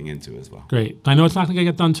are looking into as well. Great. I know it's not going to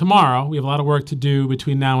get done tomorrow. We have a lot of work to do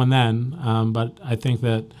between now and then, but I think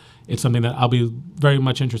that it's something that I'll be very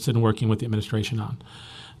much interested in working with the administration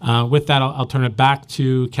on. With that, I'll turn it back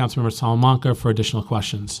to Councilmember Salamanca for additional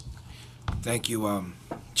questions. Thank you,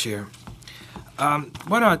 Chair. Why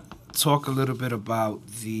don't I talk a little bit about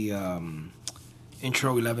the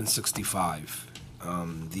Intro 1165,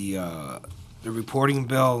 the reporting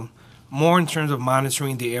bill, more in terms of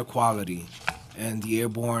monitoring the air quality and the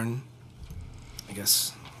airborne, I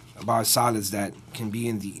guess, biosolids that can be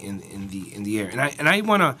in the air. And I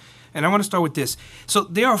want to start with this. So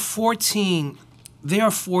there are 14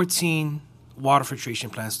 water filtration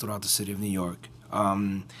plants throughout the city of New York.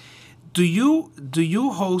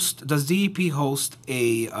 Does DEP host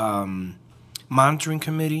a monitoring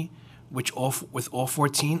committee with all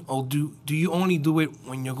 14, or do you only do it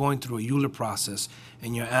when you're going through a ULURP process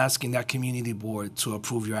and you're asking that community board to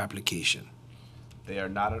approve your application? They are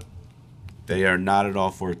not at all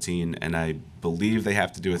 14, and I believe they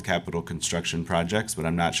have to do with capital construction projects, but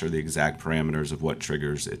I'm not sure the exact parameters of what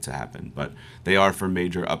triggers it to happen. But they are for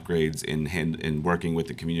major upgrades in working with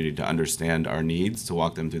the community to understand our needs, to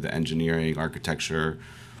walk them through the engineering, architecture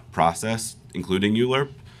process, including ULURP,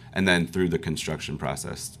 and then through the construction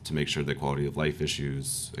process to make sure the quality of life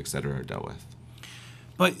issues, et cetera, are dealt with.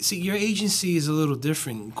 But see, your agency is a little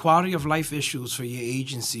different. Quality of life issues for your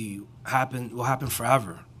agency will happen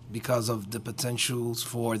forever, because of the potentials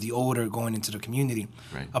for the odor going into the community.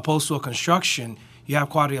 Right. Opposed to a construction, you have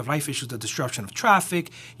quality of life issues, the disruption of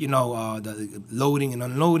traffic, the loading and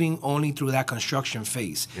unloading only through that construction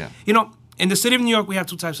phase. Yeah. In the city of New York, we have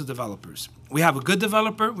two types of developers. We have a good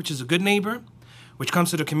developer, which is a good neighbor, which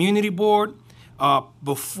comes to the community board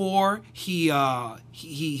before he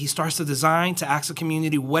starts the design to ask the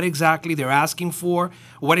community what exactly they're asking for,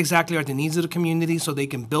 what exactly are the needs of the community so they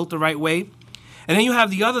can build the right way. And then you have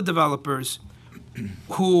the other developers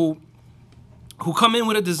who come in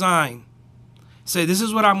with a design, say, this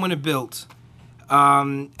is what I'm going to build.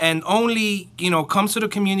 and only, comes to the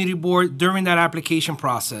community board during that application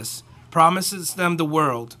process, promises them the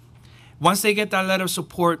world. Once they get that letter of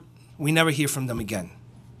support, we never hear from them again.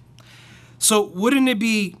 So wouldn't it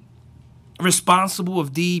be responsible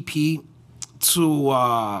of DEP to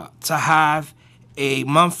have a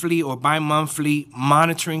monthly or bi-monthly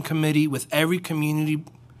monitoring committee with every community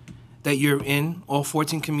that you're in, all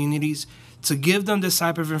 14 communities, to give them this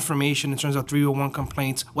type of information in terms of 301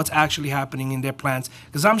 complaints, what's actually happening in their plants?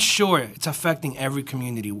 Because I'm sure it's affecting every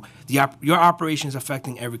community. Your operation is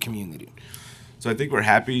affecting every community. So I think we're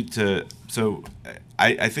happy to. So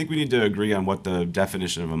I think we need to agree on what the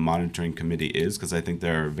definition of a monitoring committee is, because I think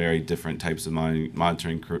there are very different types of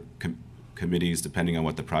monitoring committees depending on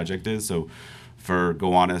what the project is. So for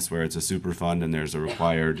Gowanus, where it's a super fund and there's a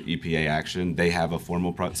required EPA action, they have a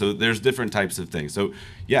formal so there's different types of things. So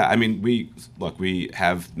yeah, I mean, we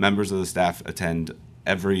have members of the staff attend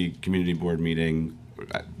every community board meeting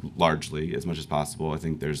largely as much as possible. I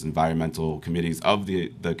think there's environmental committees of the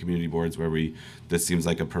community boards where this seems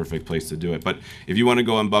like a perfect place to do it. But if you want to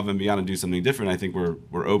go above and beyond and do something different, I think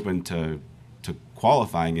we're open to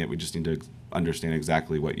qualifying it. We just need to understand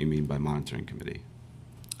exactly what you mean by monitoring committee.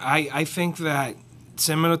 I think that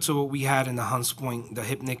similar to what we had in the Hunts Point, the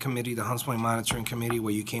HIPNIC committee, the Hunts Point Monitoring Committee,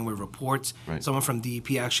 where you came with reports. Right. Someone from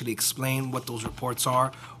DEP actually explained what those reports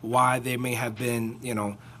are, why there may have been,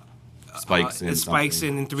 spikes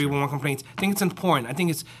in 311 complaints. I think it's important. I think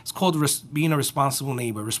it's called being a responsible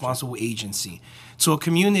neighbor, responsible agency. So a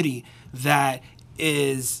community that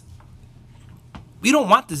is, we don't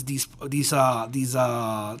want these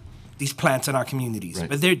plants in our communities, right,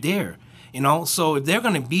 but they're there. So if they're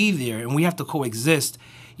going to be there and we have to coexist,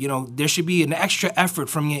 there should be an extra effort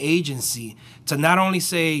from your agency to not only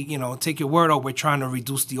say, take your word out, we're trying to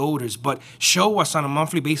reduce the odors, but show us on a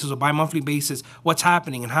monthly basis or bi-monthly basis what's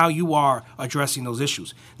happening and how you are addressing those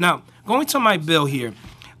issues. Now, going to my bill here,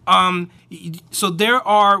 so there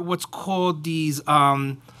are what's called these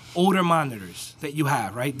odor monitors that you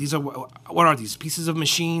have, right? These are, what are these? Pieces of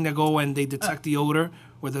machine that go and they detect the odor?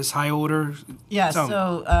 Where there's high odor? Yeah,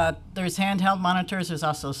 so there's handheld monitors. There's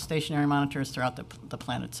also stationary monitors throughout the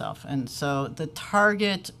plant itself. And so the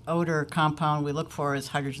target odor compound we look for is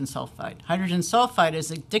hydrogen sulfide. Hydrogen sulfide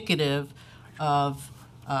is indicative of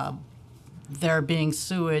there being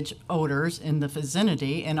sewage odors in the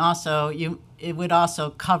vicinity. And also, it would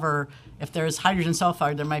also cover, if there's hydrogen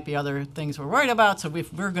sulfide, there might be other things we're worried about. So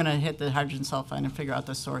we're going to hit the hydrogen sulfide and figure out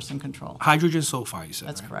the source and control. Hydrogen sulfide, you said,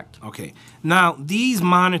 That's right? correct. Okay. Now, these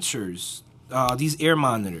monitors, these air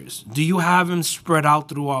monitors, do you have them spread out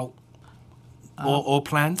throughout all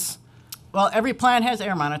plants? Well, every plant has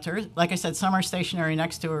air monitors. Like I said, some are stationary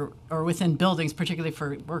next to or within buildings, particularly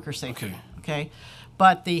for worker safety. Okay.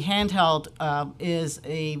 But the handheld is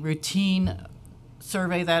a routine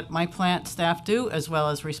survey that my plant staff do, as well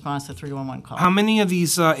as response to 311 calls. How many of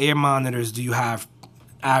these air monitors do you have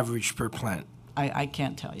average per plant? I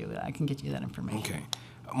can't tell you. I can get you that information. Okay.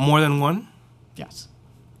 More than one? Yes.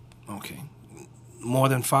 Okay. More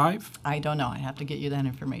than 5? I don't know. I have to get you that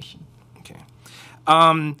information. Okay.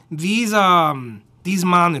 These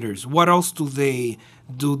monitors, what else do they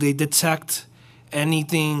detect?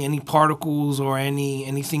 Anything, any particles or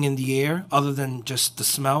anything in the air other than just the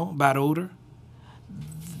smell, bad odor?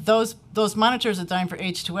 Those monitors are designed for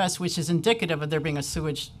H2S, which is indicative of there being a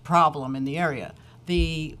sewage problem in the area.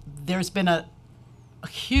 There's been a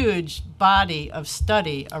huge body of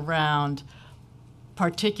study around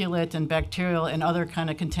particulate and bacterial and other kind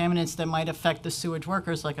of contaminants that might affect the sewage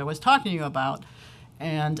workers, like I was talking to you about.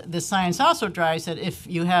 And the science also drives that if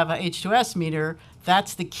you have a H2S meter,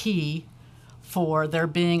 that's the key for there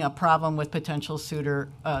being a problem with potential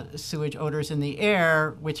sewage odors in the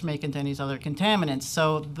air, which may contain these other contaminants.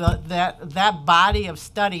 So that body of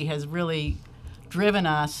study has really driven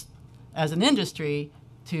us as an industry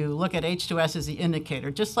to look at H2S as the indicator,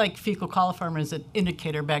 just like fecal coliform is an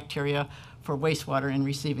indicator bacteria for wastewater and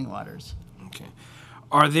receiving waters. Okay.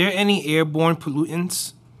 Are there any airborne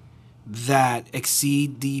pollutants that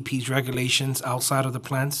exceed DEP's regulations outside of the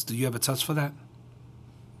plants? Do you have a test for that?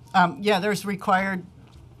 Yeah, there's required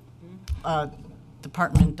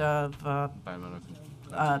Department of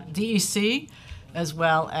DEC, as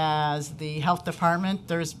well as the health department.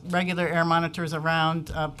 There's regular air monitors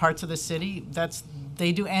around parts of the city.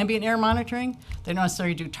 They do ambient air monitoring. They don't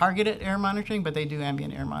necessarily do targeted air monitoring, but they do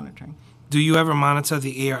ambient air monitoring. Do you ever monitor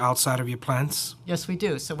the air outside of your plants? Yes, we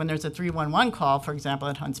do. So when there's a 311 call, for example,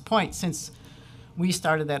 at Hunts Point, since we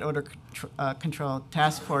started that odor control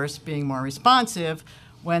task force being more responsive,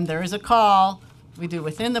 when there is a call, we do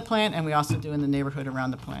within the plant, and we also do in the neighborhood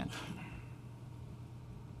around the plant.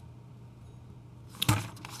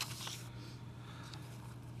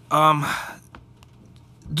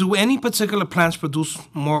 Do any particular plants produce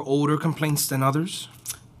more odor complaints than others?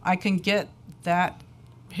 I can get that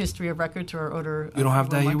history of record to our odor. You don't have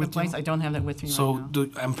that here with you? I don't have that with me So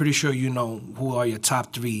right now. I'm pretty sure you know who are your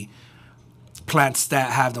top 3 plants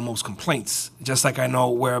that have the most complaints. Just like I know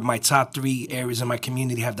where my top 3 areas in my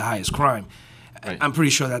community have the highest crime. Right. I'm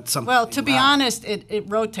pretty sure that's something. Well, to be honest, it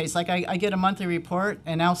rotates. Like I get a monthly report,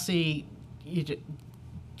 and I'll see.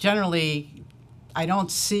 Generally, I don't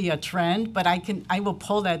see a trend, but I will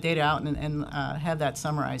pull that data out and have that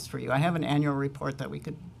summarized for you. I have an annual report that we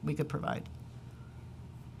could provide.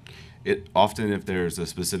 It often, if there's a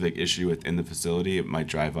specific issue within the facility, it might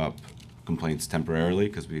drive up complaints temporarily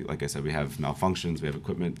because like I said, we have malfunctions, we have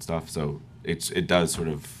equipment stuff, so it does sort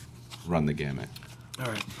of run the gamut. All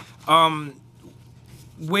right.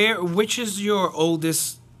 Which is your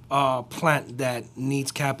oldest plant that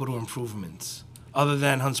needs capital improvements? Other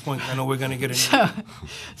than Hunts Point, I know we're going to get a new.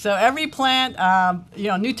 So every plant,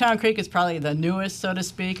 Newtown Creek is probably the newest, so to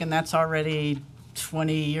speak, and that's already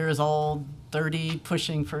 20 years old, 30,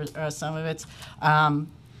 pushing for some of it.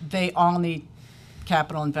 They all need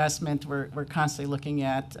capital investment. We're constantly looking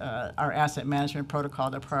at our asset management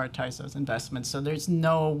protocol to prioritize those investments. So there's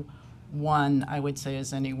no one, I would say,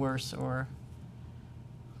 is any worse or.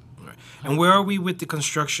 Right. And where are we with the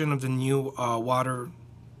construction of the new wastewater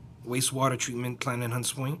treatment plant in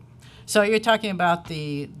Hunts Point? So you're talking about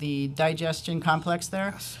the digestion complex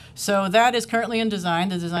there? Yes. So that is currently in design.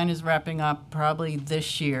 The design is wrapping up probably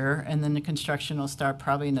this year, and then the construction will start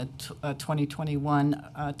probably in the 2021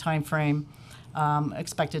 timeframe,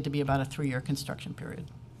 expected to be about a 3-year construction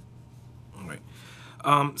period. All right.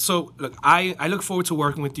 So, look, I look forward to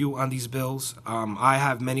working with you on these bills. I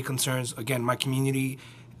have many concerns. Again, my community,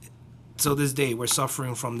 till this day, we're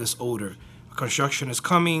suffering from this odor. Construction is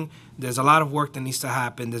coming. There's a lot of work that needs to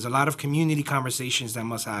happen. There's a lot of community conversations that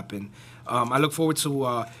must happen. I look forward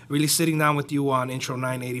to really sitting down with you on Intro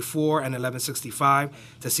 984 and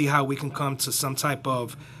 1165 to see how we can come to some type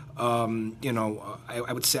of, I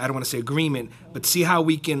would say, I don't want to say agreement, but see how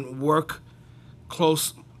we can work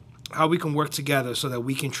together so that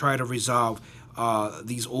we can try to resolve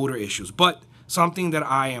these odor issues. But something that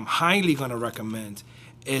I am highly going to recommend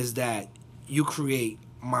is that you create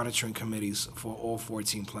monitoring committees for all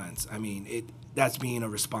 14 plants. I mean, that's being a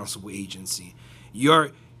responsible agency.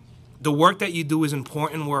 The work that you do is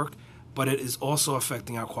important work, but it is also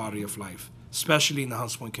affecting our quality of life, especially in the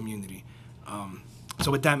Hunts Point community.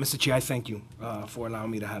 So with that, Mr. Chair, I thank you for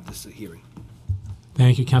allowing me to have this hearing.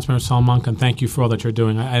 Thank you, Councilmember Salamanca, and thank you for all that you're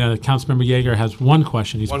doing. I know that Councilmember Yeager has one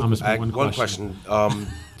question. He's promised me one question.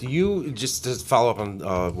 Do you, just to follow up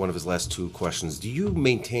on one of his last 2 questions, do you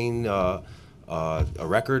maintain a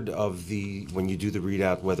record of when you do the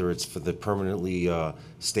readout, whether it's for the permanently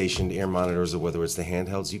stationed air monitors or whether it's the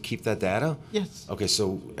handhelds, you keep that data? Yes. Okay,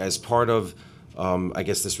 so as part of, I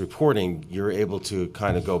guess, this reporting, you're able to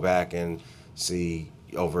kind of go back and see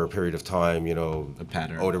over a period of time, a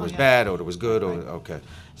pattern. Odor was bad, odor was good, okay.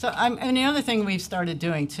 So and the other thing we've started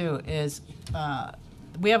doing too is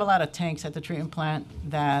we have a lot of tanks at the treatment plant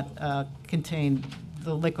that contain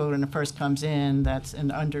the liquid when it first comes in that's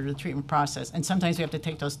under the treatment process. And sometimes we have to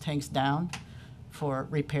take those tanks down for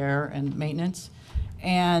repair and maintenance.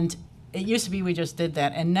 And it used to be we just did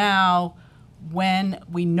that. And now when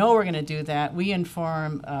we know we're going to do that, we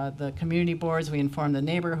inform the community boards, we inform the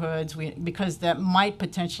neighborhoods, because that might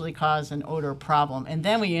potentially cause an odor problem. And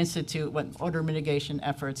then we institute what odor mitigation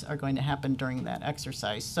efforts are going to happen during that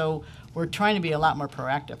exercise. So we're trying to be a lot more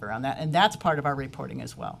proactive around that. And that's part of our reporting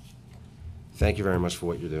as well. Thank you very much for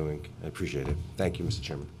what you're doing. I appreciate it. Thank you, Mr.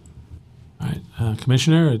 Chairman. All right,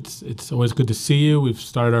 Commissioner, it's always good to see you. We've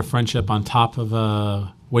started our friendship on top of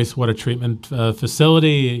a wastewater treatment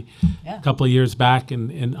facility a couple of years back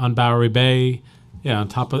on Bowery Bay. Yeah, on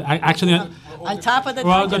top of actually on top of the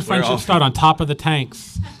well, good friendship start on top of the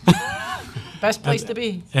tanks. Best place to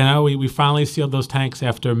be. We finally sealed those tanks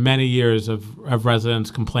after many years of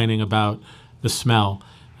residents complaining about the smell.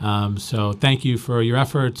 So thank you for your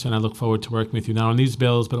efforts, and I look forward to working with you not on these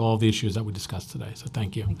bills, but all the issues that we discussed today. So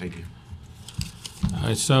thank you. Thank you. All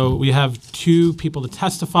right, so we have 2 people to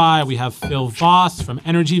testify. We have Phil Voss from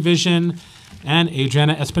Energy Vision and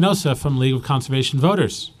Adriana Espinosa from League of Conservation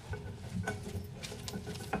Voters.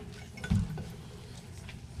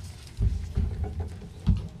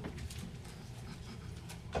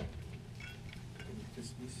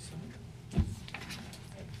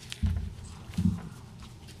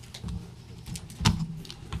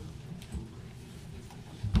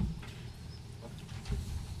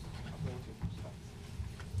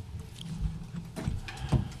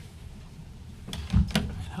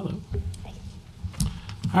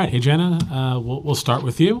 All right, Adriana, we'll start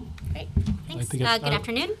with you. Great. Thanks. Like to get Good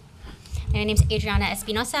afternoon. My name is Adriana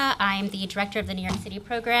Espinosa. I'm the director of the New York City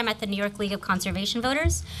program at the New York League of Conservation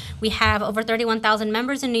Voters. We have over 31,000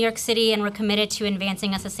 members in New York City, and we're committed to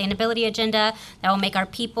advancing a sustainability agenda that will make our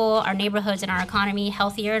people, our neighborhoods, and our economy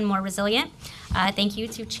healthier and more resilient. Thank you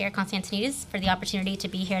to Chair Constantinidis for the opportunity to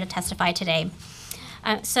be here to testify today.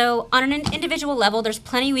 So on an individual level, there's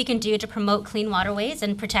plenty we can do to promote clean waterways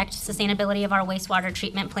and protect sustainability of our wastewater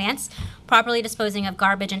treatment plants, properly disposing of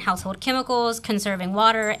garbage and household chemicals, conserving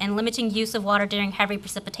water, and limiting use of water during heavy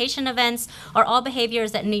precipitation events are all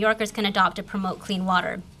behaviors that New Yorkers can adopt to promote clean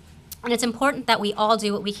water. And it's important that we all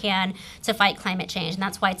do what we can to fight climate change. And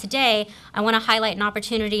that's why today I want to highlight an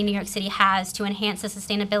opportunity New York City has to enhance the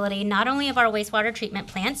sustainability not only of our wastewater treatment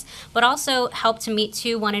plants, but also help to meet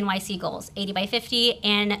two 1NYC goals, 80 by 50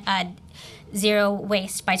 and zero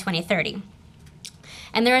waste by 2030.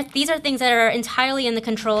 And these are things that are entirely in the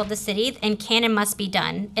control of the city and can and must be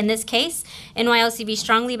done. In this case, NYCC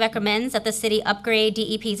strongly recommends that the city upgrade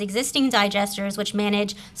DEP's existing digesters, which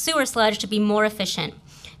manage sewer sludge, to be more efficient.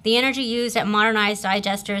 The energy used at modernized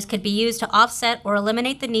digesters could be used to offset or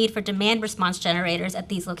eliminate the need for demand response generators at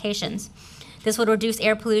these locations. This would reduce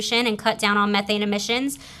air pollution and cut down on methane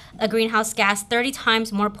emissions, a greenhouse gas 30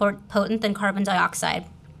 times more potent than carbon dioxide.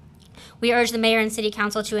 We urge the mayor and city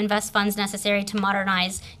council to invest funds necessary to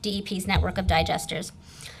modernize DEP's network of digesters.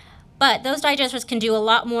 But those digesters can do a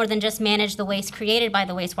lot more than just manage the waste created by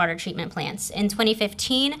the wastewater treatment plants. In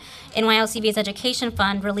 2015, NYLCB's Education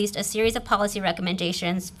Fund released a series of policy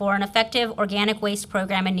recommendations for an effective organic waste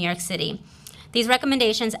program in New York City. These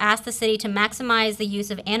recommendations ask the city to maximize the use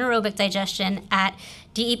of anaerobic digestion at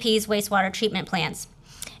DEP's wastewater treatment plants.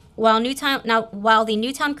 While the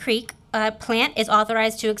Newtown Creek plant is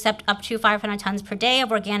authorized to accept up to 500 tons per day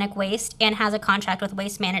of organic waste and has a contract with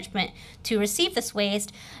Waste Management to receive this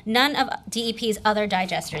waste, none of DEP's other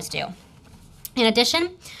digesters do. In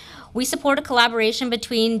addition, we support a collaboration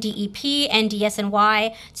between DEP and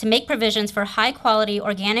DSNY to make provisions for high-quality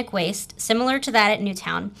organic waste similar to that at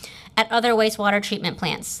Newtown at other wastewater treatment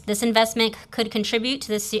plants. This investment could contribute to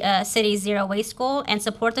the city's zero waste goal and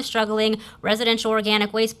support the struggling residential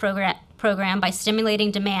organic waste program by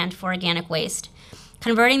stimulating demand for organic waste.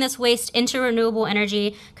 Converting this waste into renewable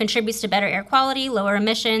energy contributes to better air quality, lower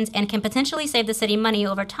emissions, and can potentially save the city money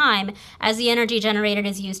over time as the energy generated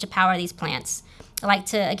is used to power these plants. I'd like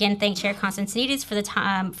to again thank Chair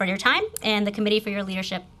Constantinidis for your time and the committee for your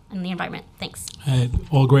leadership in the environment. Thanks.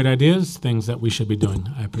 All great ideas, things that we should be doing.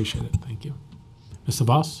 I appreciate it. Thank you. Mr.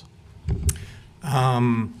 Voss?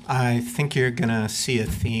 I think you're going to see a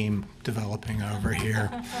theme developing over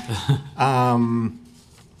here.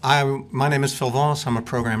 My name is Phil Voss. I'm a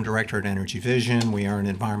program director at Energy Vision. We are an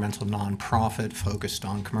environmental nonprofit focused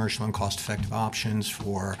on commercial and cost-effective options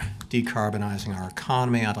for decarbonizing our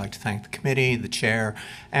economy. I'd like to thank the committee, the chair,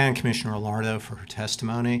 and Commissioner Lardo for her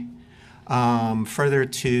testimony. Further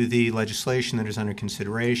to the legislation that is under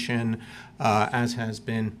consideration, as has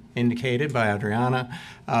been indicated by Adriana,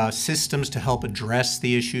 systems to help address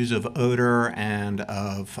the issues of odor and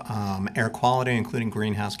of air quality, including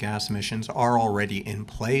greenhouse gas emissions, are already in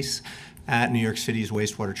place at New York City's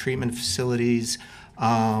wastewater treatment facilities.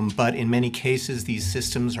 But in many cases, these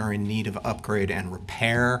systems are in need of upgrade and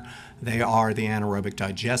repair. They are the anaerobic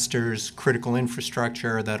digesters, critical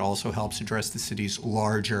infrastructure that also helps address the city's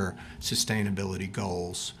larger sustainability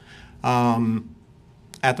goals.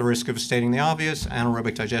 At the risk of stating the obvious,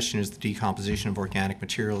 anaerobic digestion is the decomposition of organic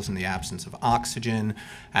materials in the absence of oxygen.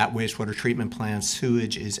 At wastewater treatment plants,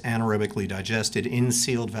 sewage is anaerobically digested in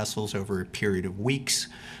sealed vessels over a period of weeks.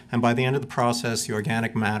 And by the end of the process, the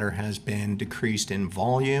organic matter has been decreased in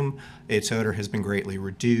volume, its odor has been greatly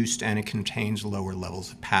reduced, and it contains lower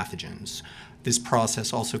levels of pathogens. This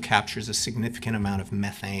process also captures a significant amount of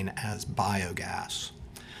methane as biogas.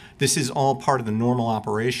 This is all part of the normal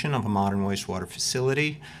operation of a modern wastewater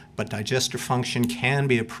facility, but digester function can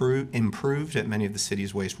be improved at many of the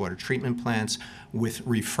city's wastewater treatment plants with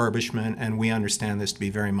refurbishment, and we understand this to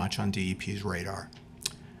be very much on DEP's radar.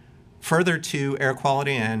 Further to air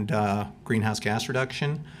quality and greenhouse gas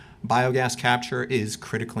reduction, biogas capture is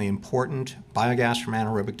critically important. Biogas from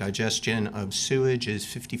anaerobic digestion of sewage is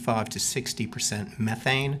 55 to 60%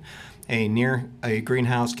 methane. A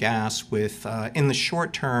greenhouse gas with, in the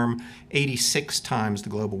short term, 86 times the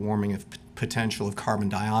global warming potential of carbon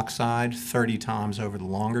dioxide, 30 times over the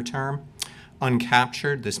longer term.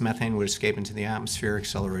 Uncaptured, this methane would escape into the atmosphere,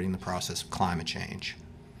 accelerating the process of climate change.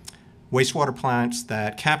 Wastewater plants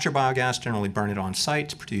that capture biogas generally burn it on site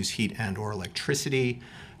to produce heat and/or electricity.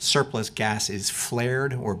 Surplus gas is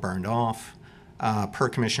flared or burned off. Per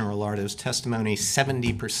Commissioner Alardo's testimony,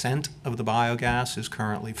 70% of the biogas is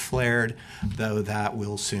currently flared, though that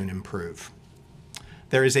will soon improve.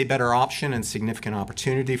 There is a better option and significant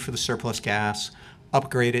opportunity for the surplus gas.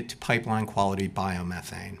 Upgrade it to pipeline quality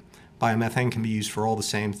biomethane. Biomethane can be used for all the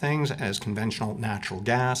same things as conventional natural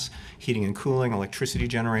gas, heating and cooling, electricity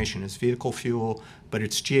generation as vehicle fuel, but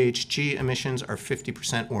its GHG emissions are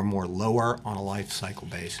 50% or more lower on a life cycle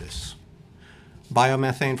basis.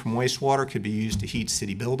 Biomethane from wastewater could be used to heat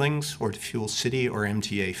city buildings or to fuel city or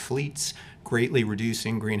MTA fleets, greatly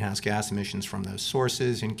reducing greenhouse gas emissions from those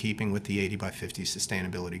sources in keeping with the 80 by 50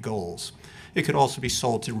 sustainability goals. It could also be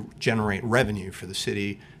sold to generate revenue for the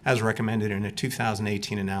city, as recommended in a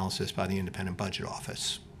 2018 analysis by the Independent Budget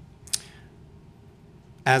Office.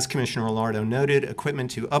 As Commissioner Alardo noted,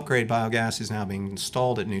 equipment to upgrade biogas is now being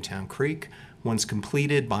installed at Newtown Creek. Once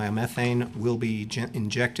completed, biomethane will be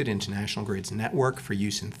injected into National Grid's network for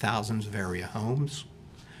use in thousands of area homes.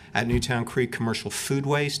 At Newtown Creek, commercial food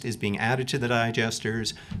waste is being added to the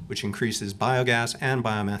digesters, which increases biogas and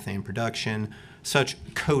biomethane production. Such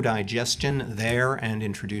co-digestion there and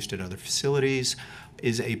introduced at other facilities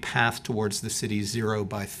is a path towards the city's 0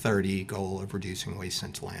 by 30 goal of reducing waste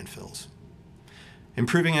into landfills.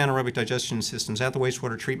 Improving anaerobic digestion systems at the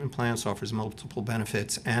wastewater treatment plants offers multiple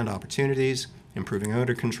benefits and opportunities, improving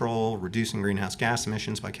odor control, reducing greenhouse gas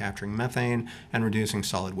emissions by capturing methane, and reducing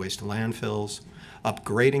solid waste to landfills.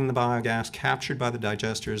 Upgrading the biogas captured by the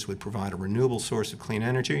digesters would provide a renewable source of clean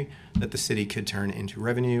energy that the city could turn into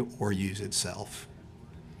revenue or use itself.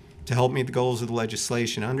 To help meet the goals of the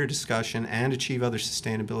legislation under discussion and achieve other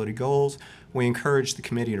sustainability goals, we encourage the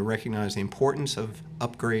committee to recognize the importance of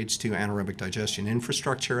upgrades to anaerobic digestion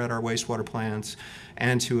infrastructure at our wastewater plants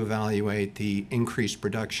and to evaluate the increased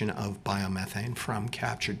production of biomethane from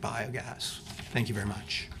captured biogas. Thank you very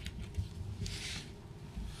much.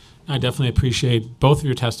 I definitely appreciate both of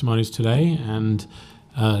your testimonies today, and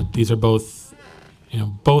these are both,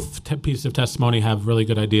 both pieces of testimony have really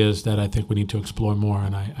good ideas that I think we need to explore more,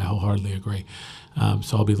 and I wholeheartedly agree.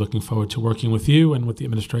 So I'll be looking forward to working with you and with the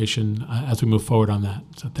administration as we move forward on that.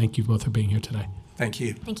 So thank you both for being here today. Thank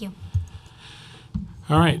you. Thank you.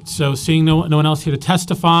 All right, so seeing no one else here to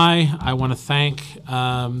testify, I want to thank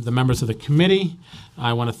the members of the committee.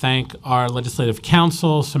 I want to thank our legislative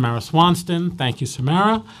counsel, Samara Swanston. Thank you,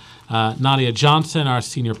 Samara. Nadia Johnson, our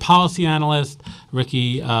senior policy analyst,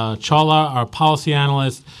 Ricky Chola, our policy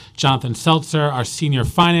analyst, Jonathan Seltzer, our senior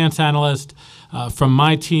finance analyst. From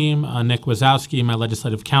my team, Nick Wazowski, my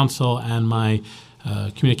legislative counsel, and my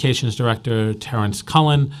communications director, Terrence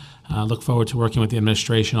Cullen. Look forward to working with the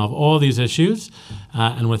administration on all these issues.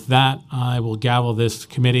 And with that, I will gavel this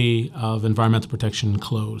Committee of Environmental Protection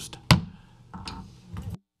closed.